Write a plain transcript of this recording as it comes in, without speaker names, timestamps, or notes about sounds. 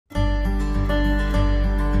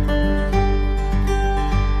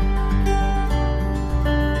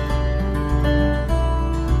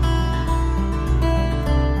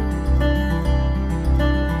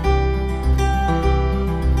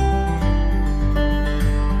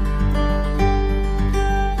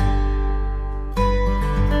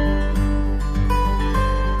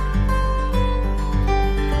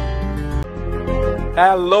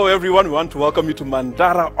Hello everyone, we want to welcome you to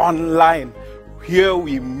Mandara Online. Here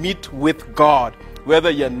we meet with God. Whether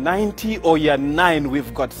you're 90 or you're 9,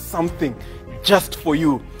 we've got something just for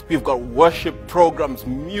you. We've got worship programs,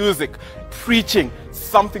 music, preaching,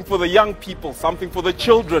 something for the young people, something for the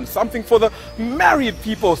children, something for the married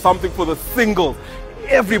people, something for the singles.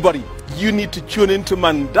 Everybody, you need to tune into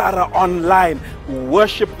Mandara Online.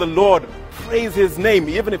 Worship the Lord, praise His name.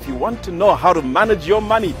 Even if you want to know how to manage your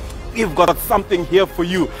money, we've got something here for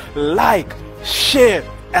you. Like, share,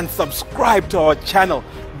 and subscribe to our channel.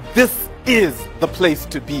 This is the place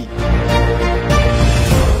to be.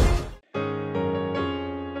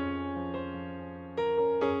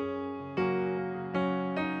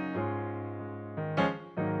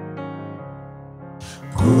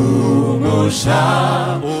 Kumusha,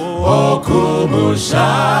 oh kumusha,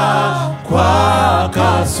 kwa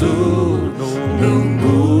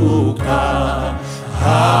kasununguka,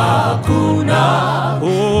 hakuna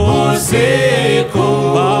usiku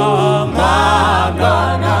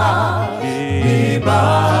mangana,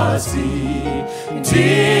 ibasi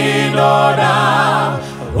ndinona,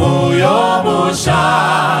 uyomusha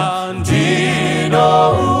ndino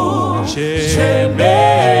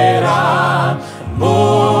uchembera,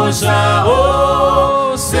 Musha o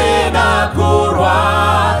sena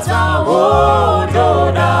kurwata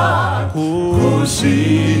wondona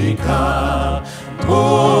kushika.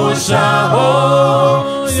 Musha o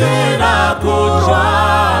sena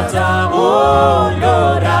kurwata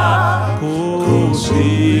wondona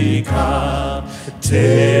kushika.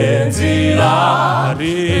 Tenzila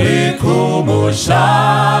rikumusha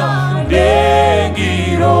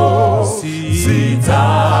dengiro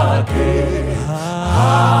sitake.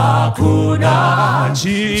 Hakuna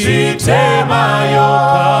chitemayo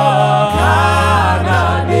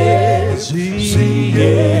kanane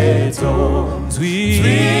chieto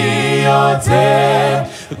tuyote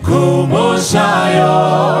kumushayo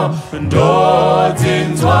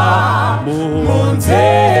ndodzinzwa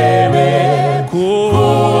munzeve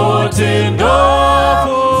kuti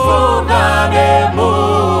ndofungane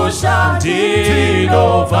musha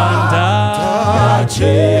ndinobva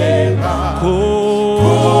ndachena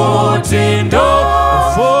kuti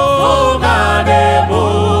ndofungane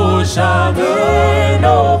musha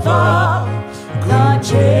ndinobva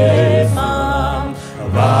ndachena.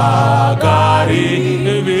 Vagari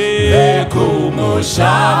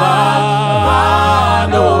vekumusha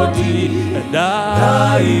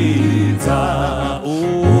vanondidaidza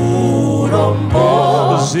urombo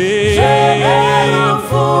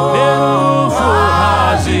zverufu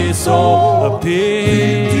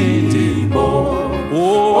hazvisopindimo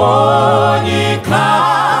onyika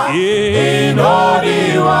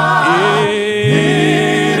inodiwa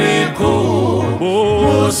iri kumusoro.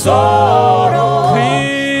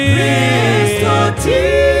 Kristu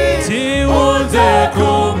tiunze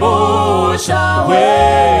kumusha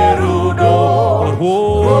werudo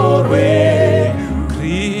rwenyu.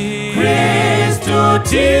 Kristu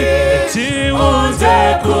tiunze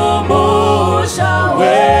kumusha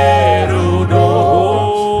werudo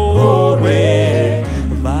rwenyu.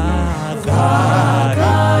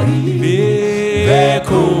 Vagari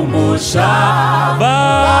vekumusha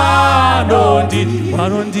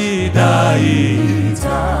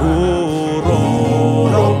vanondidaidza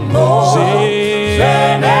urombo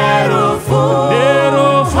zvenerufu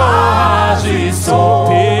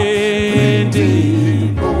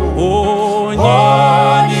hazvisopindimo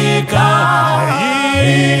onyika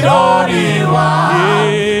inodiwa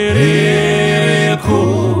iri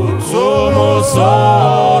kumusoro.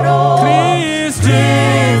 Kristu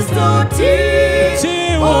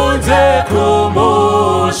tiunze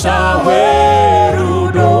kumusha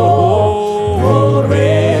werudo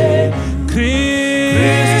rwenyu.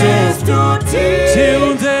 Kristu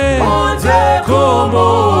tiunze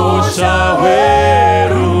kumusha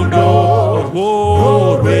werudo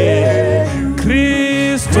rwenyu.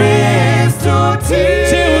 Kristu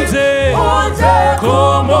tiunze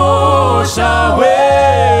kumusha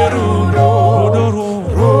werudo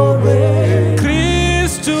rwenyu.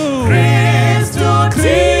 Kristu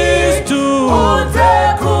tiunze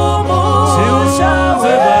kumusha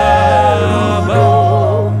werudo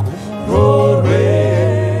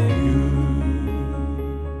rwenyu.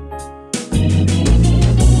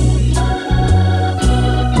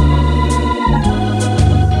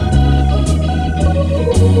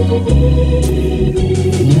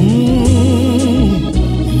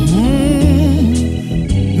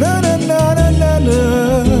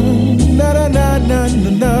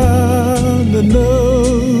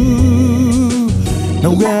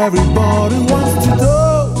 Now everybody wants to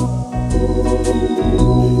know,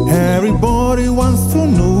 everybody wants to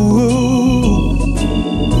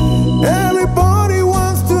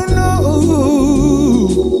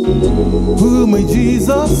my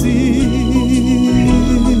Jesus is.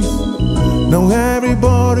 Now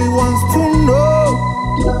everybody wants to know.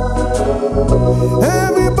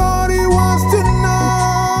 Everybody wants to know.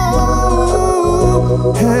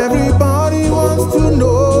 Everybody wants to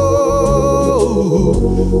know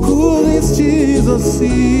who this Jesus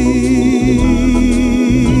is.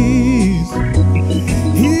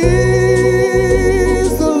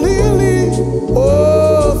 He's the lily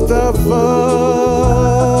of the valley.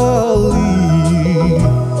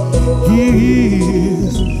 He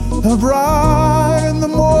is the bright and the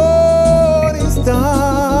morning star.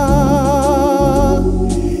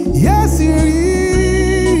 Yes, he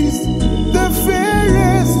is the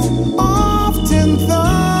fairest of 10,000.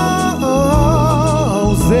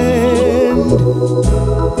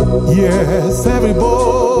 Yes,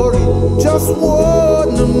 everybody just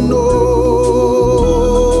wanna know.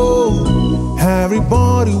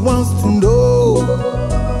 Everybody wants to know.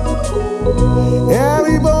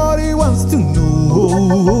 Everybody wants to know.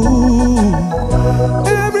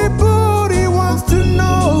 Everybody wants to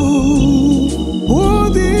know who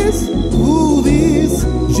this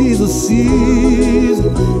Jesus is.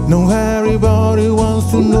 No, everybody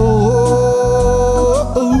wants to know.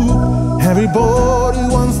 Everybody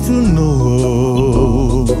wants to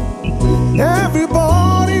know.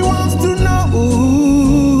 Everybody wants to know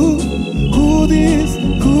who this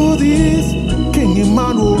King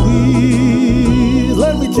Emmanuel is.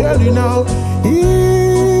 Let me tell you now,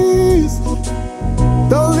 he's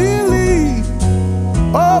the lily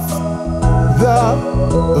of the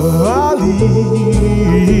valley,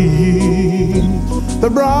 the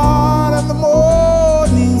bright and the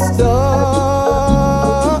morning star.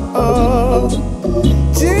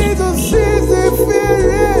 Jesus is the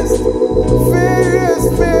fairest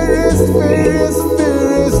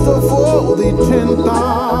of all the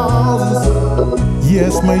 10,000s.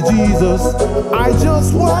 Yes, my Jesus, I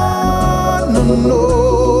just wanna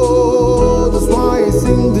know. That's why I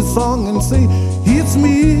sing this song and say, it's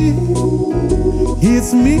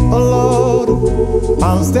me, oh Lord.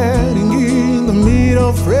 I'm standing in the middle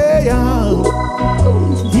of prayer.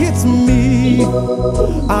 It's me,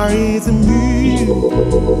 it's me.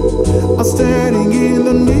 I'm standing in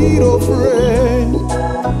the need of prayer.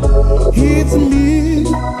 It's me,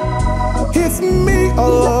 oh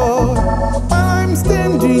Lord. I'm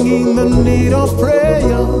standing in the need of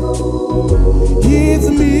prayer. It's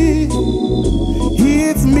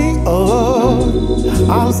me, oh Lord.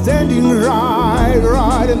 I'm standing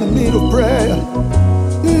right in the middle of prayer.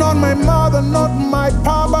 Not my mother, not my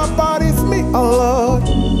papa, but it's me, oh Lord.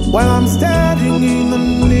 While I'm standing in the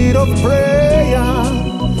need of prayer.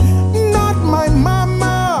 Not my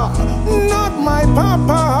mama, not my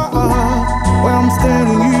papa. While I'm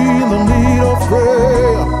standing in the need of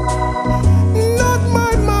prayer. Not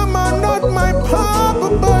my mama, not my papa,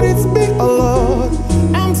 but it's me, oh Lord.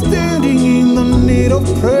 I'm standing in the need of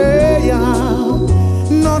prayer.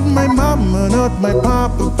 Not my mama, not my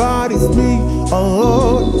papa, but it's me, oh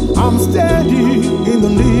Lord. I'm standing in the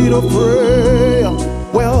need of prayer.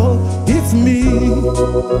 Well, it's me.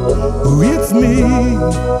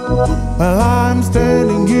 Well, I'm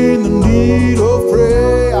standing in the need of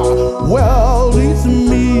prayer. Well, it's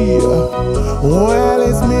me. Well,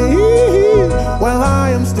 it's me. Well,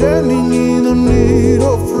 I am standing in the need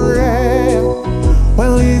of prayer.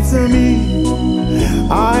 Well, it's me.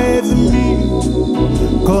 It's me.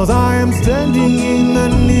 'Cause I am standing in the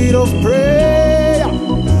need of prayer.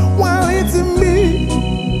 Well, it's me.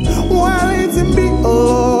 Well, it's me, oh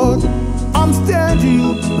Lord. I'm standing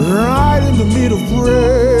right in the middle of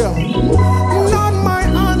prayer. Not my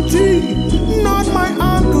auntie, not my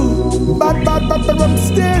uncle, but I'm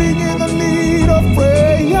standing in the need of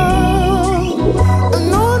prayer.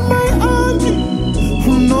 Not my auntie,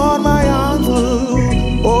 not my uncle.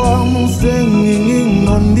 Oh, I'm standing in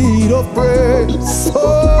the need of prayer. So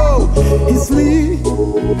it's me,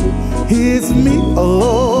 oh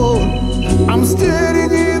Lord. I'm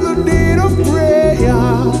standing in the need of prayer.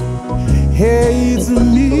 Hey, it's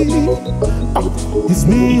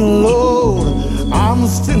me, oh Lord. I'm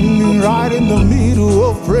standing right in the middle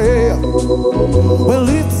of prayer. Well,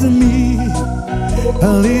 it's me,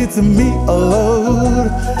 oh Lord.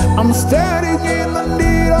 I'm standing in the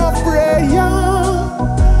need of prayer.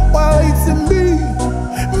 Well, it's me.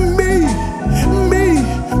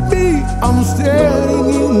 I'm standing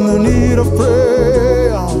in the need of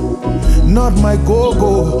prayer. Not my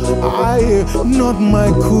go-go, not my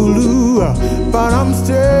kulu, but I'm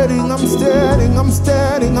standing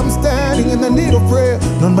in the need of prayer.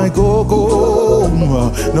 Not my go-go,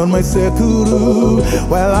 not my sekuru.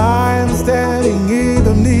 Well, I'm standing in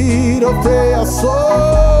the need of prayer. So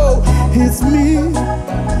It's me.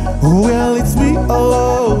 Well, it's me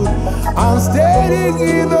alone. I'm standing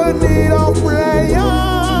in the need of prayer.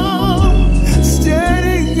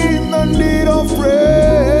 Standing in the need of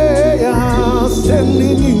prayer.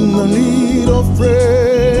 Standing in the need of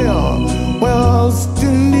prayer. Well,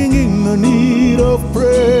 standing in the need of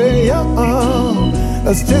prayer.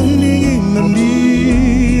 Standing in the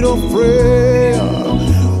need of prayer.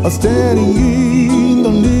 Standing in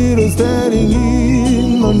the need, standing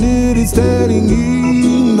in the need, standing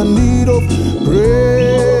in the need of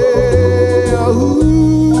prayer.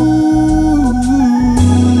 Ooh.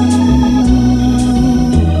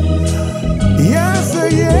 Yes, I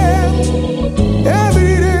am.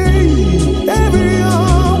 Every day, every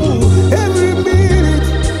hour, every minute,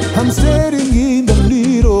 I'm standing in the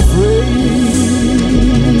need of prayer.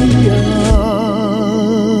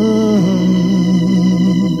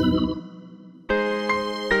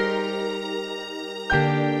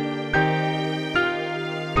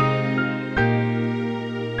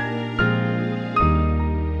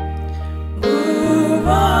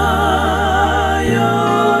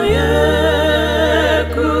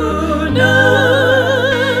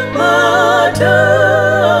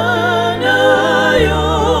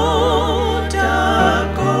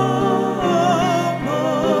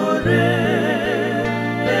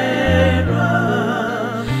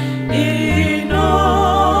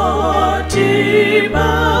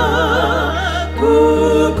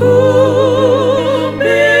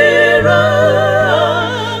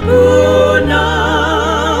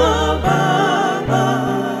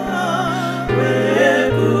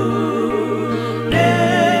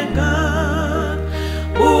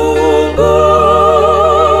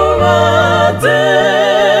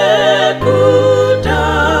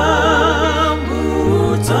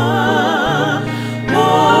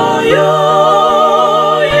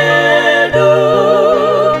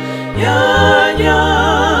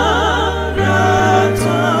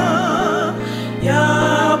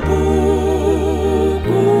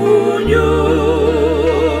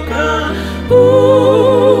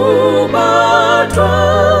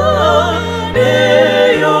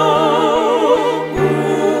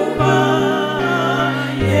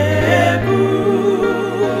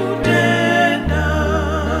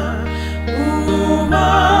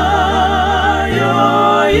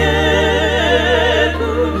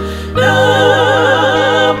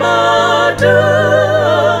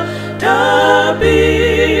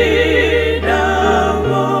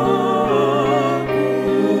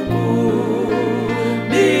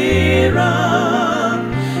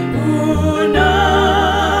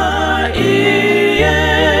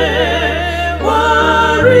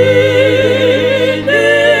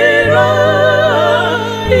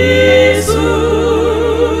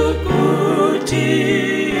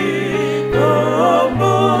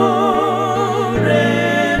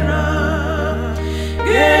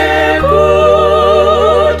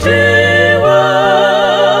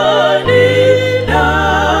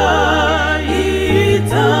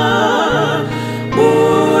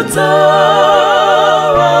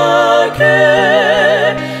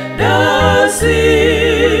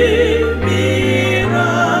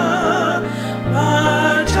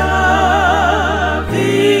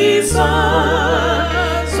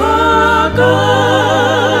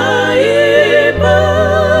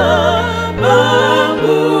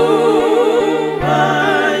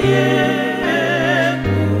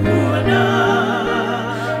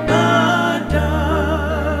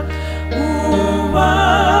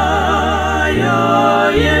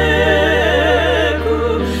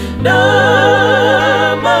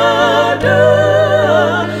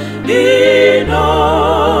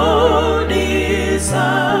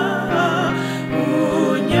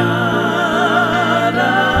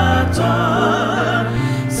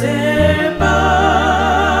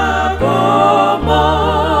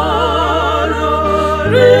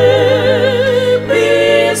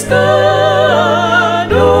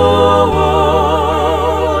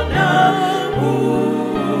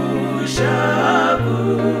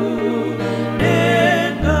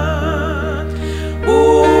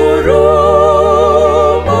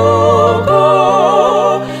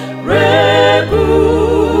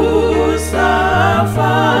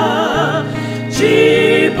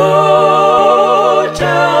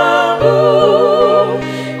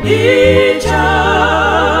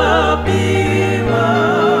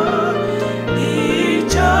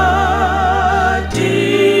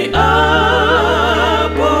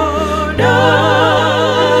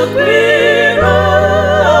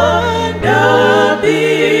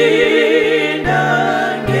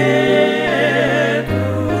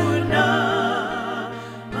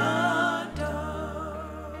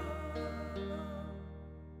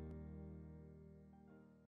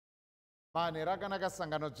 manhero akanaka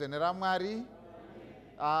sangano dzvene raMwari.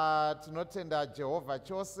 Tinotenda Jehovha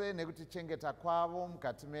chose nekutichengeta kwavo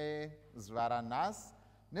mukati mezuva ranhasi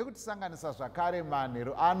nekutisanganisa zvakare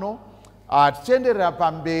manhero ano. Tichienderera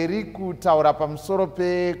pamberi kutaura pamusoro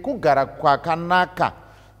pekugara kwakanaka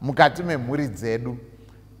mukati memhuri dzedu.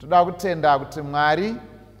 Toda kutenda kuti Mwari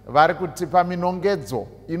vari kutipa minongedzo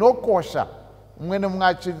inokosha, mumwe nemumwe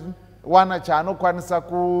achiwana chaanokwanisa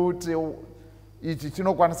kuti ichi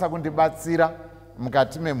chinokwanisa kundibatsira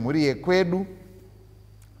mukati memhuri yekwedu.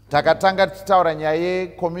 Takatanga tichitaura nyaya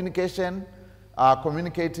yecommunication,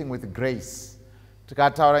 communicating with grace.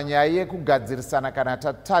 Tikataura nyaya yekugadzirisana kana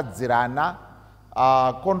tatadzirana,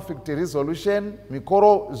 conflict resolution,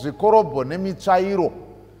 zvikorobho nemitsvairo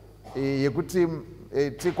yekuti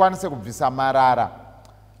tikwanise kubvisa marara.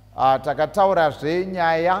 Takataurazve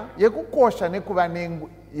nyaya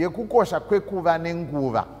yekukosha kwekuva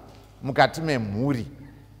nenguva mukati memhuri.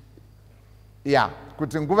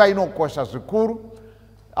 Kuti nguva inokosha zvikuru.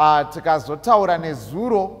 Tikazotaura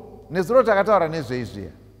nezuro takataura nezveizvi.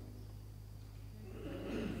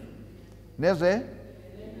 Nezve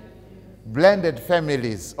blended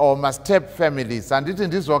families or step families. Handiti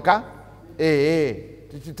ndizoka?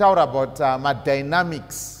 Tichitaura about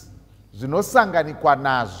dynamics zvinosanganikwa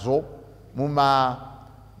nazvo muma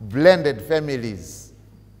blended families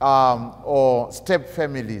or step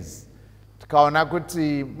families. Tikaona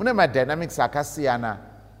kuti mune dynamics akasiyana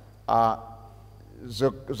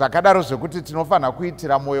zvakadaro zvekuti tinofanira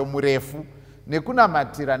kuitira moyo murefu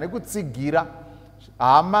nekunamatira nekutsigira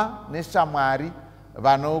hama neshamwari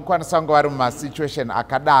vanokwanisa kunge vari mumasituation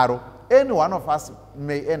akadaro. Any one of us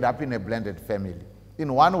may end up in a blended family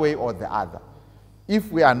in one way or the other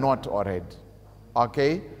if we are not already.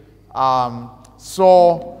 Okay?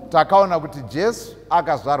 So takaona kuti Jesu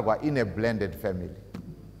akazvarwa in a blended family.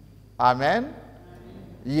 Amen?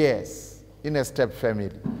 Yes, in a step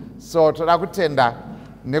family. So toda kutenda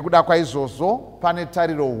nekuda kwaizvozvo pane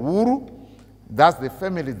tariro huru. That's the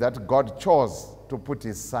family that God chose to put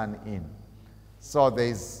his son in. So there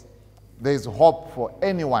is hope for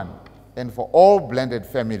anyone and for all blended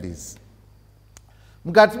families.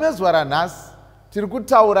 Mukati mezuva ranhasi tiri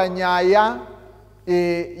kutaura nyaya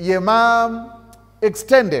yema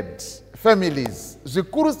extended families.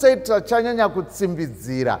 Zvikuru sei tachanyanya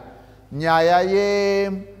kutsimbidzira nyaya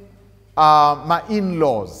ye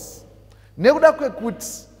ma-in-laws. Nekuda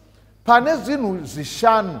kwekuti pane zvinhu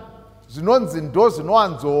zvishanu zvinonzi ndo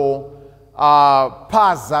zvinowanzo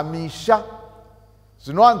paza misha,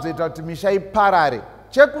 zvinowanzoita kuti misha iparare.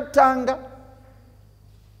 Chekutanga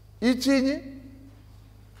ichinyi?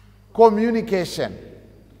 Communication.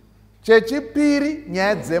 Chechipiri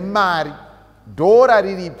nyaya dzemari. Dhora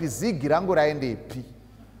riripi, zigi rangu raendepi?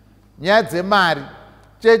 Nyaya dzemari.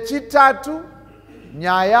 Chechitatu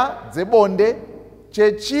nyaya dzebonde.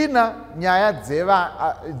 Chechina nyaya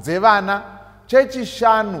dzevana.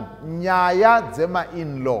 Chechishanu nyaya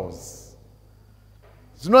dzema-in-laws.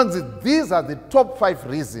 Zvinonzi these are the top 5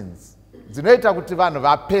 reasons dzinoita kuti vanhu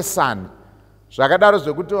vapesane. Zvakadaro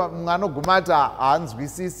zvekuti mumwe anoguma ati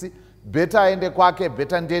haanzwisisi, better aende kwake,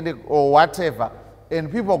 better ndiende or whatever,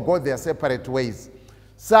 and people go their separate ways.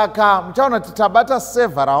 Saka muchaona titabata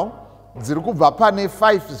several dziri kubva pane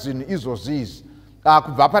 5 zvinhu izvozvi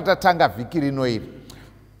kubva patatanga vhiki rino iri.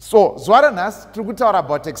 So zuva ranhasi tiri kutaura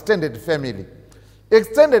about extended family.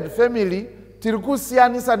 Extended family tiri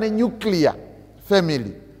kusiyanisa nenuclear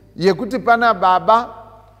family yekuti pana baba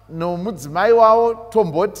nomudzimai wavo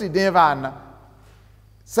tomboti nevana.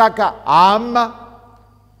 Saka hama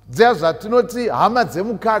dziya zvatinoti hama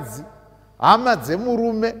dzemukadzi, hama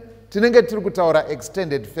dzemurume, tinenge tiri kutaura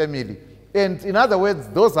extended family. And in other words,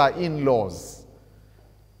 those are in-laws.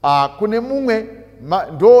 Kune mumwe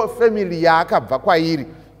ndo family yaakabva kwairi,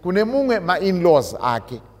 kune mumwe ma-in-laws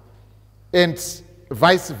ake, and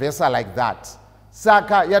vice versa like that.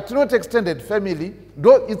 Saka yatinoti extended family,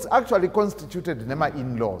 though it's actually constituted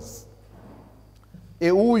nema-in-laws.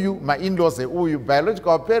 Euyu, ma-in-laws euyu,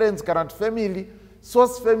 biological parents cannot family,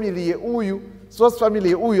 source family yeuyu,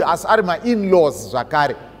 as ari ma-in-laws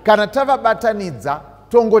zvakare. Kana tavabatanidza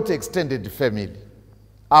tongoti extended family.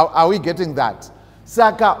 Are we getting that?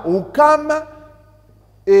 Saka ukama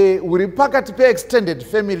uri pakati pe-extended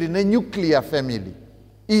family ne-nuclear family.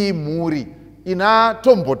 Iyi mhuri ina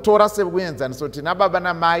tombotora sekuenzaniso tina baba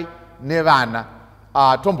namai nevana,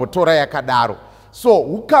 tombotora yakadaro. So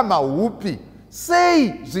ukama hupi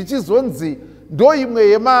sei zvichizonzi ndo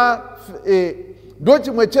imwe ndo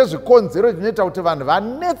chimwe chezvikonzero zvinoita kuti vanhu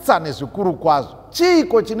vanetsane zvikuru kwazvo?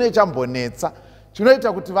 Chiiko chine chambonetsa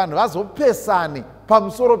chinoita kuti vanhu vazopesane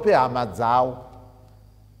pamusoro pehama dzavo?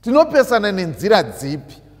 Tinopesana nenzira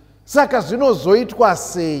dzipi? Saka zvino zoitwa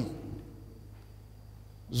sei?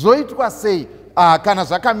 Zoitwa sei? Kana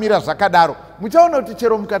zvakamira zvakadaro, muchaona kuti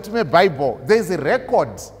chero mukati meBible there is a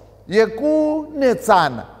record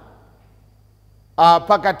yekunetsana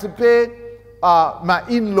pakati pe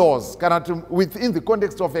ma-in-laws kana kuti within the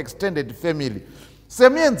context of extended family.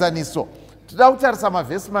 Semuenzaniso, toda kutarisa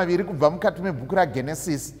mavhesi maviri kubva mukati mebhuku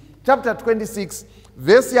raGenesis chapter 26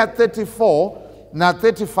 vhesi ya 34 na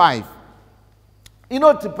 35.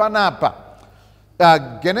 Inoti panapa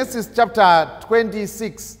Genesis chapter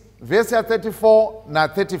 26 vhesi ya 34 na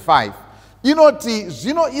 35. Inoti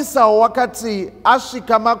zvino Esau wakati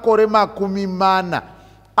asvika makore 40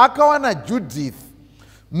 akawana Judith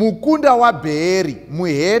mukunda waBheeri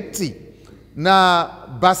muHeti na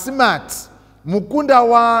Basimati mukunda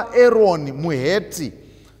waEroni muHeti.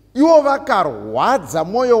 Ivo vakarwadza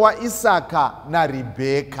mwoyo waIsaka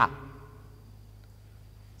naRibheka.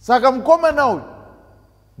 Saka mukomana uyu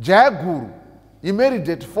jaya guru, he married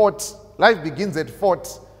at 40, life begins at 40.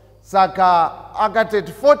 Saka akati at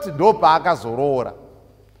 40 ndo paakazoroora.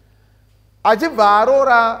 Achibva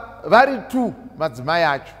aroora vari 2 madzimai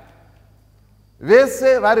acho,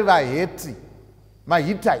 vese vari vaHeti,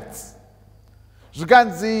 maHitites.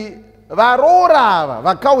 Zvikanzi varoora ava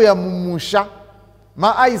vakauya mumusha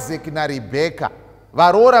maIsaac naRibheka,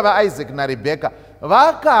 varoora vaIsaac naRibheka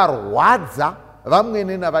vakarwadza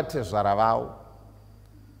vamwene navatezvara vavo.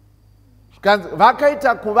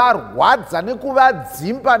 Vakaita kuvarwadza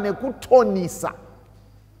nekuvadzimba nekutonisa.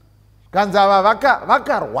 Zvikanzi ava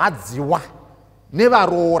vakarwadziwa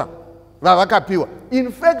nevaroora vavakapiwa.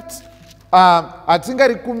 In fact,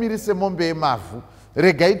 hatingarikumirise mombe yemavhu,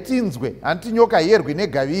 regai tinzwe, handiti nyoka yerwi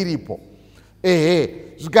negavi iripo.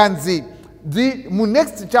 Zvikanzi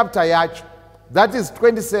munext chapter yacho, that is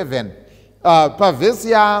 27,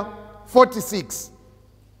 pavhesi ya 46,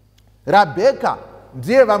 Rabheka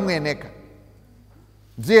ndiye vamweneka,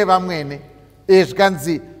 ndiye vamwene.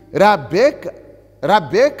 Zvikanzi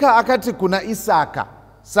Rabheka akati kuna Isaka,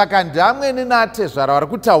 saka ndamwene natezvara vari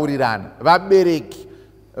kutaurirana, vabereki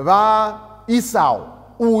vaEsau,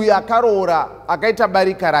 uyu akaroora akaita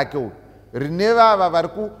barika rake uyu, rine vava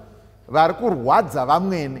vari kurwadza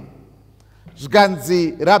vamwene.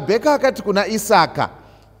 Zvikanzi Rabheka akati kuna Isaka,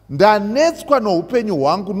 ndanetswa noupenyu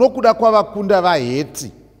hwangu nokuda kwavakunda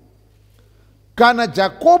vaHeti. Kana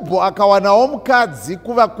Jakobho akawanawo mukadzi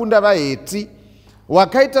kuvakunda vaHeti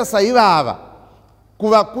wakaita saivava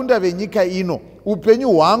kuvakunda venyika ino,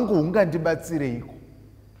 upenyu hwangu hungandibatsireiko?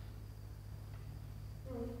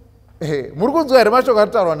 Muri kunzwa here mashoko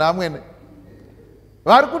anotaurwa naamwene?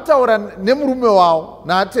 Vari kutaura nemurume wavo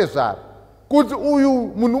naatezvara kuti uyu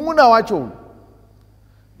munun'una wacho uyu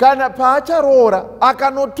kana paacharoora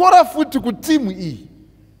akanotora futi kutimu iyi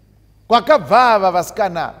kwakabva ava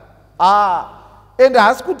vasikana ende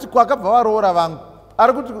hasi kuti kwakabva varoora vangu,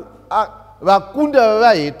 ari kuti vakunda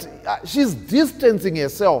vaHeti, she's distancing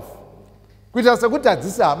herself kuita sekuti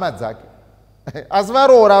hadzisi hama dzake asi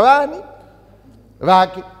varoora vani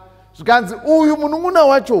vake. Zvikanzi uyu munun'una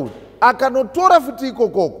wacho uyu akanotora futi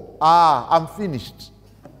ikokoko, I'm finished,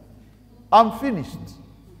 I'm finished,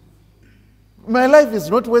 my life is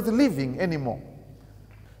not worth living anymore.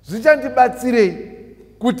 Zvichandibatsirei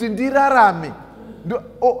kuti ndirarame?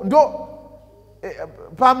 Ndo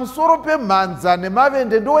pamusoro pemhanza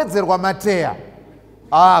nemavende ndowedzerwa mateya?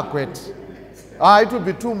 Kwete. It will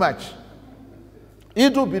be too much,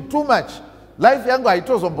 it will be too much. Life yangu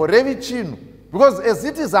haitozomborevi chinhu, because as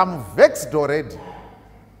it is I'm vexed already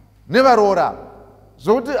nevaroora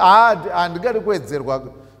zvokuti handingadi kuwedzerwa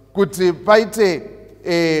kuti paite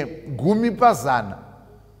 10 pazana.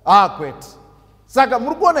 Kwete. Saka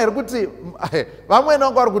muri kuona here kuti vamwene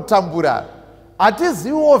vangu vari kutambura.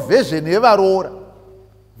 Hatiziviwo version yevaroora.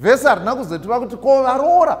 Vhesi harina kuzotiva kuti ko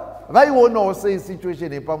varoora vaionawo sei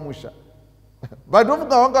situation yepamusha.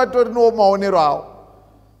 Vanofunga vanga vatorinowo maonero avo.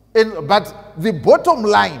 But the bottom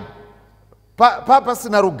line,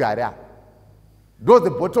 pasina rugare apa, ndo the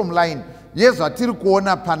bottom line yezvatiri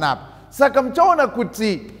kuona panapa. Saka muchaona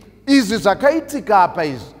kuti izvi zvakaitika apa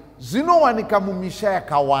izvi zvinowanika mumisha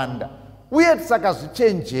yakawanda, uye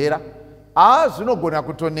tisakazvichenjera zvinogona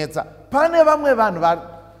kutonetsa. Pane vamwe vanhu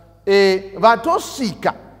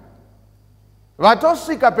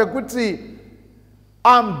vatosvika pekuti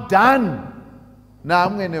I'm done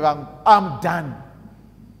naamwene vangu, I'm done.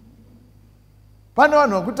 Pane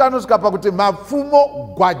vanhu vokuti anosvika pakuti mapfumo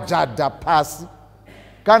gwajada pasi,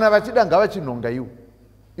 kana vachida ngavachinhonga iwo,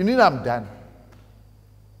 inini I'm done.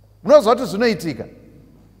 Munozva kuti zvinoitika.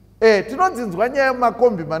 Tinodzinzwa nyaya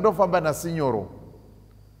yemakombi mandofamba nasinyoro,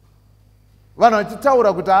 vanhu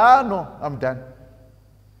vachitaura kuti no, I'm done.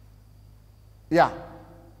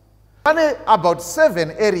 pane about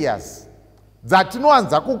 7 areas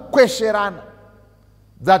dzatinowanza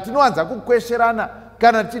kukwesherana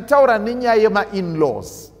kana tichitaura nenyaya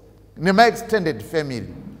yema-in-laws nema-extended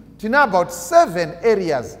family. Tine about 7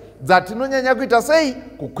 areas dzatinonyanya kuita sei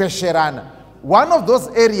kukwesherana. One of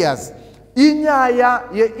those areas inyaya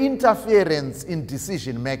ye-interference in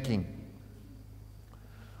decision making.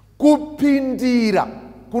 Kupindira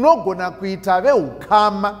kunogona kuita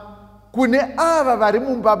veukama kune ava vari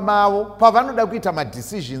mumba mavo pavanoda kuita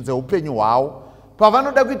madecisions eupenyu hwavo,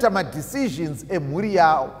 pavanoda kuita madecisions emhuri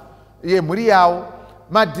yavo,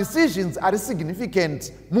 madecisions ari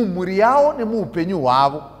significant mumhuri yavo nemuupenyu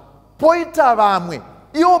hwavo. Poita vamwe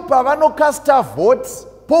ivo pavanokasta votes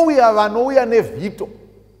pouya vanouya nevhito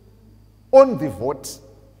on the vote.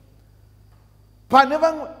 Pane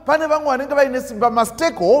vamwe vanenge vaine simba,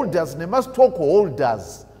 ma-stakeholders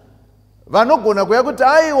nema-stockholders vanogona kuya kuti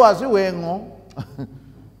aiwa zvihwengo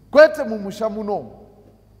kwete mumusha munomu.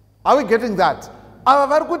 Are we getting that? Ava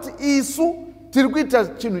vari kuti isu tiri kuita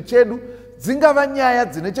chinhu chedu, dzingava nyaya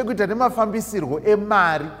dzine chekuita nemafambisirwo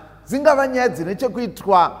emari, dzingava nyaya dzine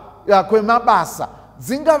chekuitwa kwemabasa,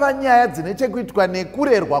 dzingava nyaya dzine chekuitwa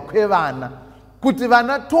nekurerwa kwevana, kuti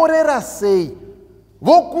vana torera sei,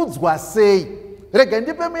 vokudzwa sei. Rega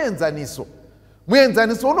ndipe muenzaniso.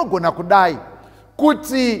 Muenzaniso unogona kudai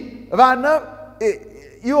kuti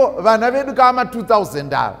vana vedu kama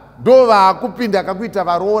 2000 ava ndo vaakupinda kakuita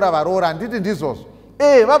varoora handiti ndizvozvo.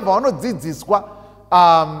 Vabva vanodzidziswa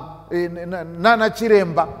nana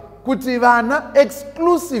chiremba kuti vana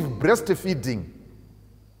exclusive breastfeeding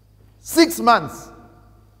 6 months,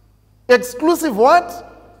 exclusive what?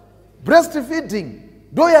 Breastfeeding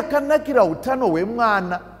ndo yakanakira utano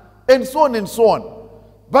hwemwana, and so on and so on.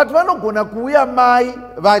 But vanogona kuuya mai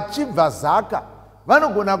vachibva zaka,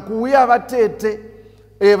 vanogona kuuya vatete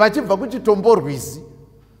vachibva kuchitomborwizi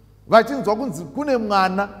vachinzwa kunzi kune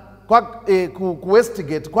mwana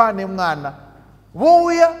kuwestgate kwaane mwana,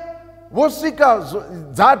 vouya vosvika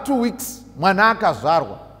dza 2 weeks mwana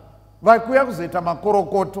akazvarwa, vakuya kuzoita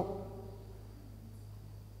makorokoto,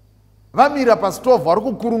 vamira pastovhu vari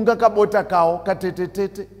kukurunga kabota kavo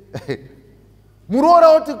katetetete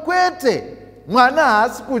muroora kuti kwete, mwana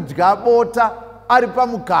haasi kudya bota ari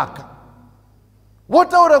pamukaka.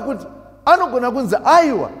 Votaura kuti anogona kunzi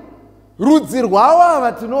aiwa rudzi rwavo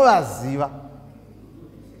ava tinovaziva,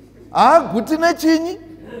 haaguti nechinyi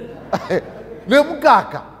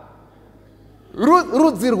nemukaka.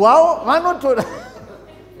 Rudzi rwavo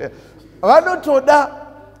vanotoda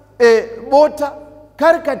bota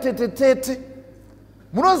kari katetetete.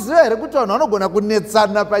 Munoziva here kuti vanhu vanogona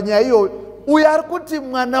kunetsana panyaya iyoyo. Uyo ari kuti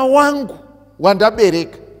mwana wangu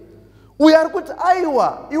wandabereka, uyo ari kuti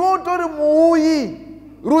aiwa iwe utori muuyi,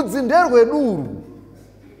 rudzi nderweduru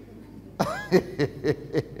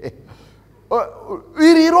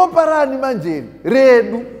iri ropa rani manjeri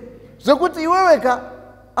redu, zvekuti iweweka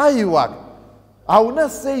aiwa hauna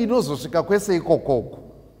sei inozosvika kwese ikokoko.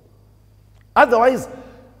 Otherwise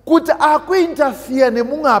kuti akuinterfere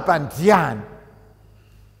nemumwe apa ndiani?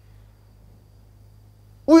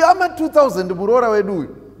 Uyu ama 2000 muroora wedu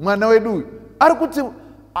uyu, mwana wedu uyu ari kuti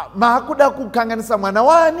maakuda kukanganisa mwana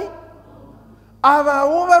wani.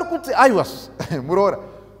 Avavo vari kuti aiwa muroora,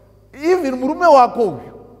 even murume wako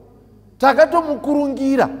uyu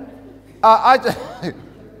takatomukurungira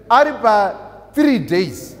ari pa 3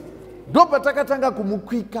 days ndo patakatanga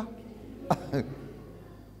kumukwika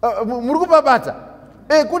muri kupabata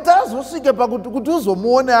kuti azosvike pakuti kuti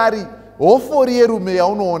uzomuone ari hofori yerume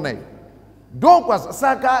yaunoona iyi. Ndokwaza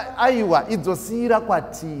saka aiwa idzosiyira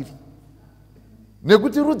kwatiri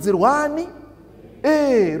nekuti rudzi rwani,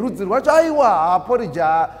 rudzi rwacho aiwa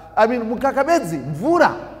aporija, mukaka bedzi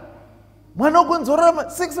mvura, mwana ukonzorora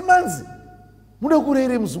 6 months, mude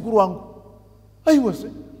kurere muzukuru wangu aiwa se.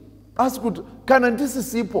 Asi kuti kana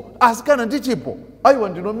ndisisipo, asi kana ndichipo aiwa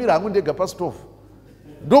ndinomira hangu ndega pasitofu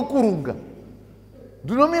ndokurunga,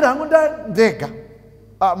 ndinomira hangu ndega.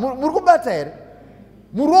 Muri kubata here?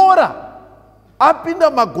 Muroora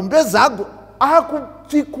apinda magumbezi ago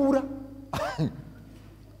akupfikura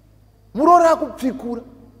muroora akupfikura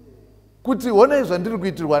kuti honai zvandiri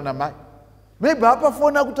kuitirwa namai. Maybe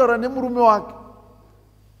apafona kutaura nemurume wake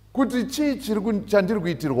kuti chii chandiri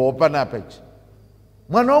kuitirwawo panapa ichi.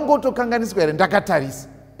 Mwana wangu otokanganiswa here, ndakatarisa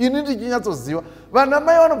ini ndichinyatsoziva. Vana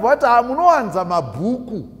mai vanobva vati munowanza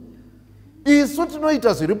mabhuku, isu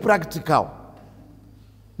tinoita zviri practical.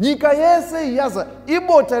 Nyika yese iyaza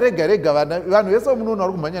ibota rega rega, vanhu vese vamunoona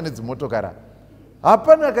vari kumhanya nedzimotokari,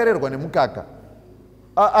 hapana akarerwa nemukaka.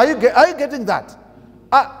 Are you getting that?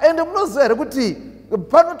 And munoziva here kuti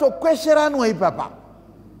panotokwesheranwa ipapa,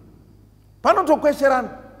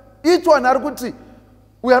 panotokwesheranwa. each one ari kuti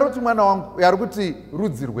uyu ari kuti mwana wangu, uyu ari kuti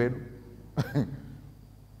rudzi rwedu.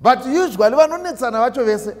 But usually vanonetsana vacho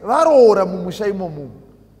vese varoora mumusha imomo,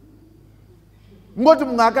 ngoti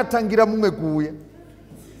mumwe akatangira mumwe kuuya.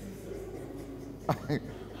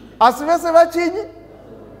 Asi vese vachinyi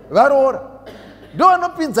varoora, ndo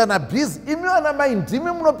vanopinzana bhizi. Imi vana mai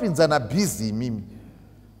ndimi munopinzana bhizi, imimi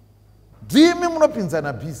ndimi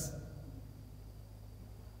munopinzana bhizi.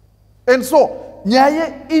 And so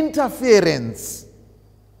nyaya interference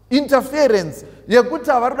yekuti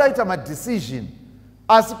havari kudaita madecision,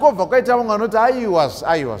 asi kobva kwaita vamwe vanoti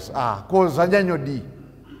aiwas ko zvanyanyodii.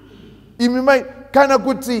 Imi mai kana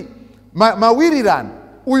kuti mawirirano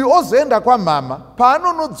uyu ozoenda kwamama,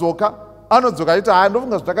 paanonodzoka anodzoka achiti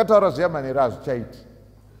ndofunga zvatakataura zviya manheru hazvichaiti.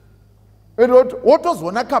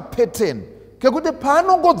 Wotozoona kapateni kekuti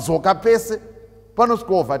paanongodzoka pese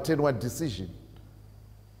panosvika overturnwa decision.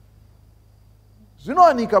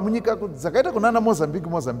 Zvinowanika munyika dzakaita kunana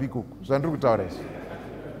Mozambique uku zvandiri kutaura izvi.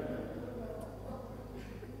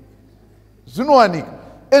 Zvinowanika.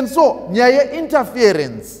 And so nyaya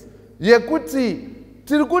interference yekuti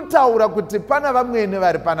tiri kutaura kuti pana vamwene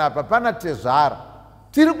vari panapa, pana tezvara,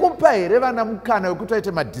 tiri kupa here vana mukana wekuti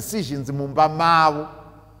vaite madecisions mumba mavo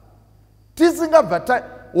tisingabva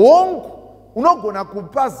hongu. Unogona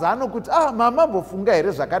kupa zano kuti mama mbofunga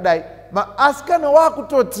here zvakadai, asi kana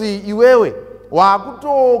wakutoti iwewe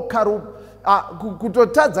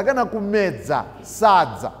kutotadza kana kumedza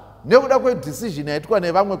sadza nekuda kwedecision yaitwa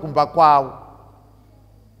nevamwe kumba kwavo,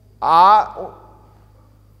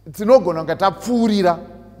 tinogona kunga tapfuurira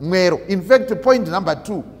mwero. In fact, point number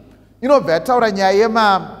 2 inobva yataura nyaya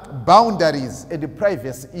yema-boundaries and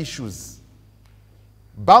privacy issues.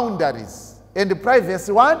 Boundaries and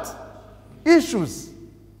privacy what? Issues.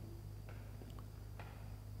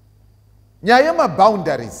 Nyaya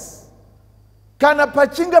yema-boundaries, kana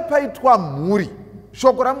pachinge paitwa mhuri,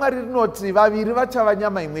 shoko raMwari rinoti vaviri vachava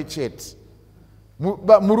nyama imwe chete.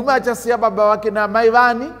 Murume achasiya baba vake namai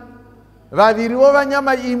vani, vaviriwo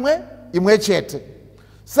vanyama imwe chete.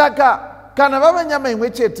 Saka kana vava nyama imwe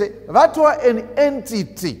chete, vatova an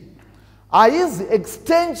entity. Haizi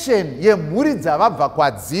extension yemhuri dzavabva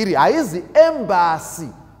kwadziri, haizi embassy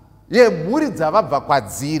yemhuri dzavabva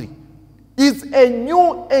kwadziri. It's a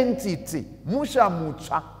new entity, musha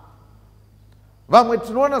mutsva. Vamwe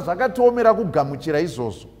tinoona zvakatiomera kugamuchira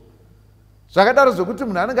izvozvo, zvakadaro zvokuti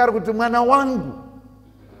munhu anenge ari kuti mwana wangu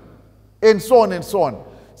and so on and so on.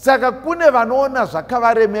 Saka kune vanoona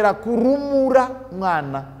zvakavaremera kurumura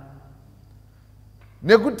mwana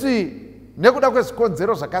nekuda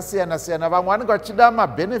kwezvikonzero zvakasiyana siyana. Vamwe vanenge vachida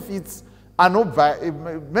mabenefits anobva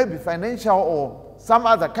maybe financial or some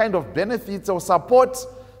other kind of benefits or support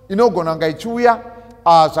inogona kunga ichiuya,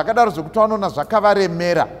 zvakadaro zvokuti vanoona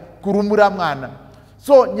zvakavaremera kurumura mwana.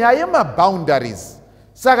 So nyaya yema-boundaries,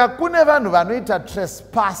 saka kune vanhu vanoita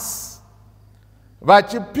trespass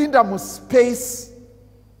vachipinda muspace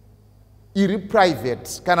iri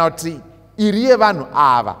private kana kuti iri yevanhu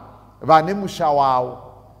ava vane musha wavo.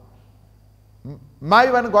 Mai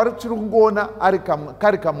vanenge vari chiri kungoona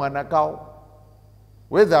kari kamwana kavo,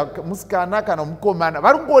 whether musikana kana mukomana,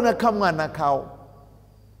 vari kungoona kamwana kavo.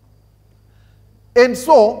 And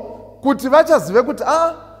so kuti vachazive kuti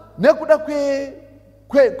nekuda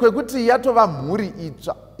kwekuti yatova mhuri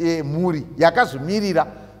itsva, mhuri yakazvimirira,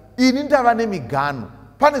 ini ndava nemigano,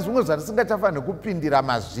 pane zvimwe zvandisingachafaniri kupindira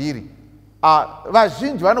mazviri.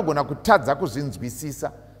 Vazhinji vanogona kutadza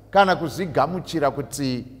kuzvinzwisisa kana kuzvigamuchira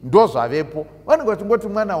kuti ndo zvavepo. Vanenge vachingoti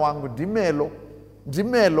mwana wangu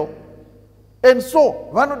ndimelo. And so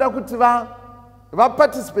vanoda kuti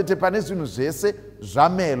vaparticipate pane zvinhu zvese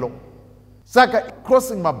zvamelo. Saka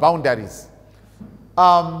crossing ma-boundaries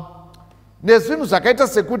nezvinhu zvakaita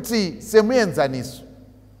sekuti semuenzaniso,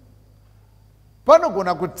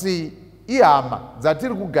 panogona kuti ihama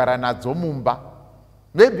dzatiri kugara nadzo mumba,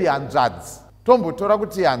 maybe hanzvadzi, tombotora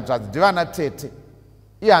kuti hanzvadzi ndivana tete,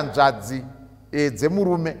 ihanzvadzi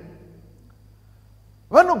dzemurume,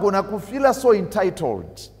 vanogona kufila so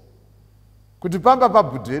entitled kuti pamba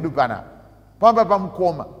pabhudhi vedu panapa, pamba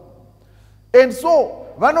pamukoma. And so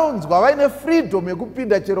vanonzwa vaine freedom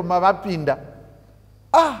yekupinda chero mavapinda.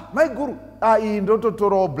 Maiguru, iyi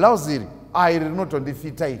ndototorawo blouse iri, iri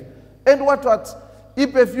rinotondifita iri. And what,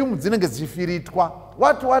 iperfume dzinenge dzichifiritwa,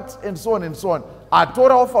 what, and so on and so on.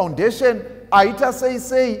 Atorawo foundation, aita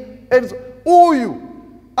sei, and so, uyu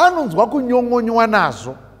anonzwa kunyong'onywa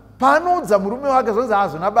nazvo. Paanoudza murume wake zvonzi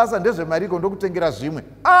hazvina basa, ndezvemariko ndokutengera zvimwe.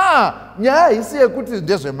 Nyaya haisi yekuti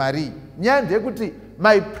ndezvemari, nyaya ndeyekuti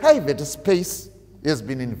my private space has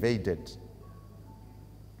been invaded.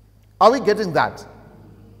 Are we getting that?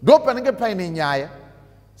 Ndo panenge paine nyaya.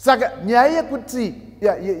 Saka nyaya yekuti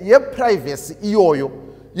yeprivacy iyoyo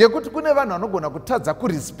yekuti kune vanhu vanogona kutadza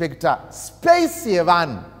kurespekta space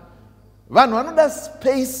yevanhu. Vanhu vanoda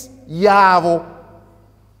space yavo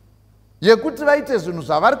yekuti vaite zvinhu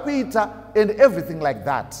zvavari kuita and everything like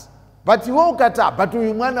that. But iwe ukati but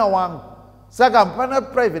uyu mwana wangu, saka hapana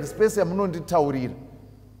private space yamunonditaurira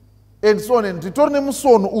and so on. Nditori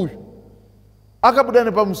nemusono uyu akabuda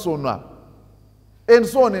nepamusono apa and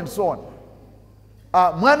so on and so on.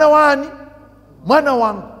 Mwana wani, mwana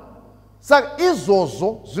wangu. Saka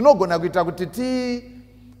izvozvo zvinogona kuita kuti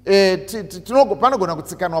panogona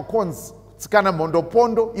kutsikanwa konzi, kutsikana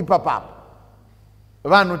mhondopondo ipapapo.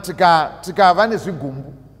 Vanhu tikava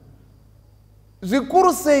nezvigumbu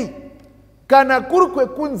zvikuru sei kana kuri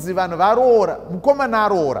kwekunzi vanhu varoora, mukomana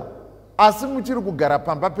aroora, asi muchiri kugara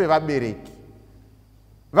pamba pevabereki.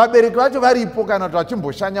 Vabereki vacho varipo kana kuti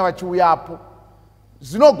vachimboshanya vachiuyapo.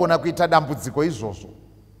 Zvinogona kuita dambudziko izvozvo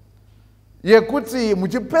yekuti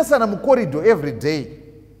muchipesana mukorido every day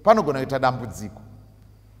panogona kuita dambudziko.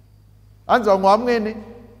 Hanzi vamwe vamwene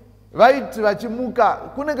vaiti vachimuka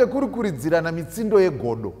kunenge kuri kuridzirana mitsindo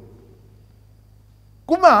yegodo.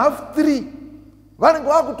 Kuma 2:30 vanenge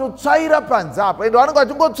vakutotsvaira panze apa ende vanenge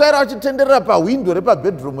vachingotsvaira vachitenderera pahwindo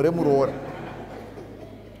repabhedroom remuroora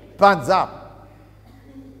panze apa,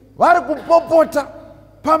 vari kupopota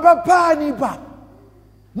pamba pani ipapo.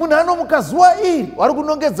 Munhu anomuka zuva iri vari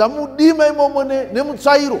kunongedza mudima imomo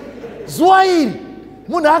nemutsvairo. Zuva iri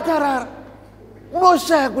munhu akarara,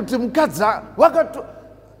 unoshaya kuti mukadzi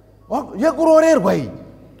yekurorerwa iyi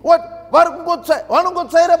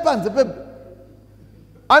vanongotsvaira panze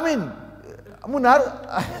munhu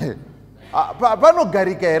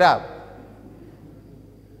panogarika here apa.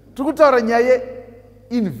 Tiri kutaura nyaya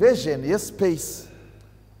invasion yespace,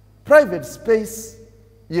 private space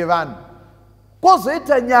yevanhu.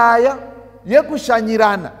 Kwozoita nyaya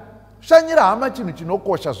yekushanyirana. Kushanyira hama chinhu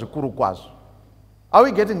chinokosha zvikuru kwazvo. Are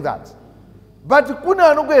we getting that? But kune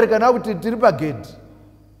vanongoerekana kuti tiri pagedhi.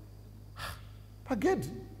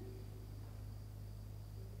 Pagedhi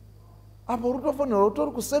apo rutofonera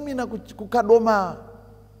utori kusemina kukadoma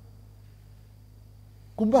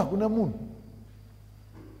kumba hakuna munhu.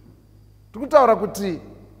 Tiri kutaura kuti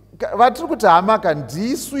vatiri kuti hamaka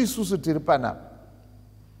ndisu isusu tiri panapa.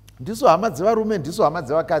 Ndiso hama dzevarume, ndiso hama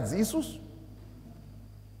dzevakadzi isusu.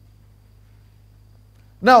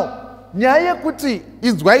 Now, nyaya yekuti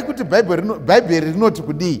inzwai kuti bhaibheri rinoti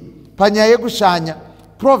kudii panyaya yekushanya.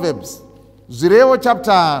 Proverbs zvirevo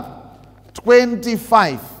chapter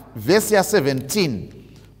 25 verse 17.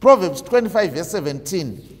 Proverbs 25 verse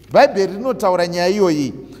 17. Bhaibheri rinotaura nyaya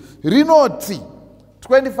iyoyi. Rinoti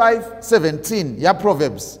 25:17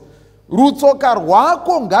 yaProverbs. Rutsoka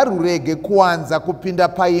rwako ngarurege kuwanza kupinda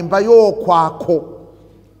paimba yokwako,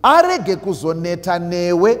 arege kuzoneta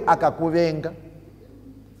newe akakuvenga.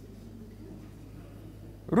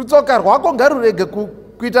 Rutsoka rwako ngarurege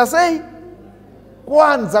kuita sei?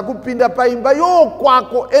 Kuwanza kupinda paimba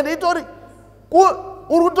yokwako. Ende itori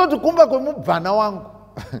urutoti kumba kwemubvana wangu.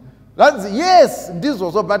 Ranzi yes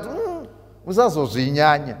ndizvozvo but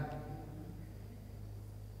musazozvinyanya.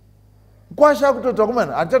 Kwasha kutoti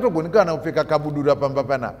kumana hatichatogoni kana kupfeka kabudura pamba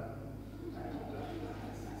panapa.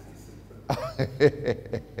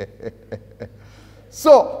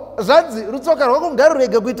 So zvanzi rutsoka rwako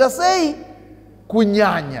ngarurege kuita sei?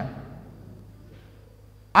 Kunyanya.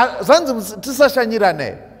 Zvanzi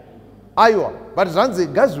tisashanyirane. Aiwa, but zvanzi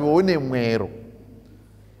ngazvione mwero.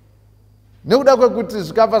 Nekuda kwekuti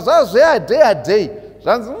zvikabva zvazveadei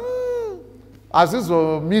zvanzi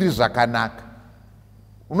hazvizomiri zvakanaka.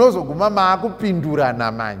 Unozoguma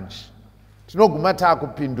maakupindurana manje. Tinoguma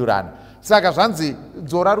taakupindurana. Saka zvanzi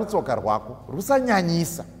dzora rutsoka rwako,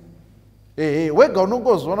 rusanyanyisa. Wega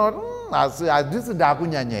unongozviona kuti handisi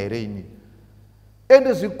ndaakunyanya here ini.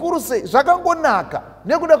 Ende zvikuru sei zvakangonaka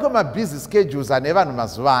nekuda kwemabhizi schedules ane vanhu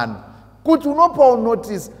mazuva ano kuti unopawo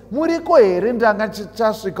notice muriko here ndanga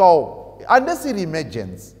chasvikawo handisiri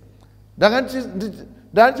emergency. Ndanga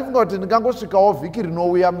ndichifunga kuti ndingangosvikawo vhiki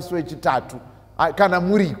rinouya musi wechitatu kana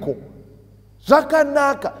muriko.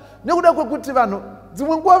 Zvakanaka nekuda kwekuti vanhu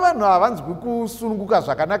dzimwe nguva vanhu havanzwi kusununguka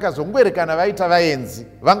zvakanaka zvongoerekana vaita vaenzi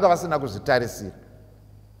vanga vasina kuzvitarisira.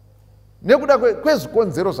 Nekuda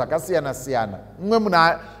kwezvikonzero zvakasiyana siyana. Mumwe munhu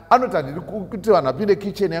anoti handidi kuti vanhu vapinde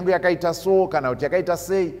kitchen yangu yakaita so kana kuti yakaita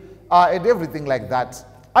sei and everything like that.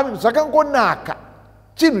 Zvakangonaka,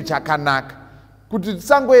 chinhu chakanaka kuti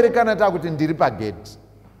tisangoerekana takuti ndiri pagedhi.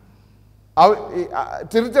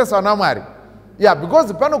 Tiri teswa naMwari. Yeah,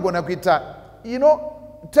 because panogona kuita,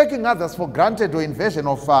 taking others for granted or invasion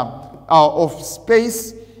of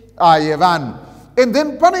space yevanhu. And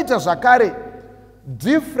then panoita zvakare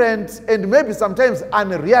different and maybe sometimes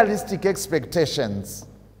unrealistic expectations.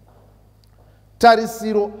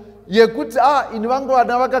 Tarisiro yekuti ini vangu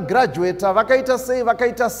vana vakagraduata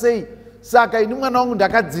vakaita sei saka ini mwana wangu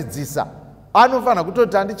ndakadzidzisa anofanira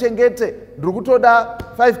kutoti handichengete ndiri kutoda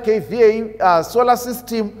 5 kVA solar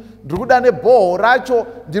system, ndiri kuda nebhoho racho,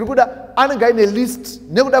 ndiri kuda, anenge aine list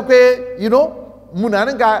nekuda munhu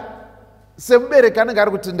anenge semubereki anenge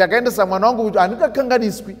ari kuti ndakaendesa mwana wangu kuti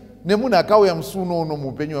handingakanganiswi nemunhu akauya musi uno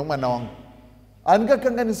muupenyu hwemwana wangu,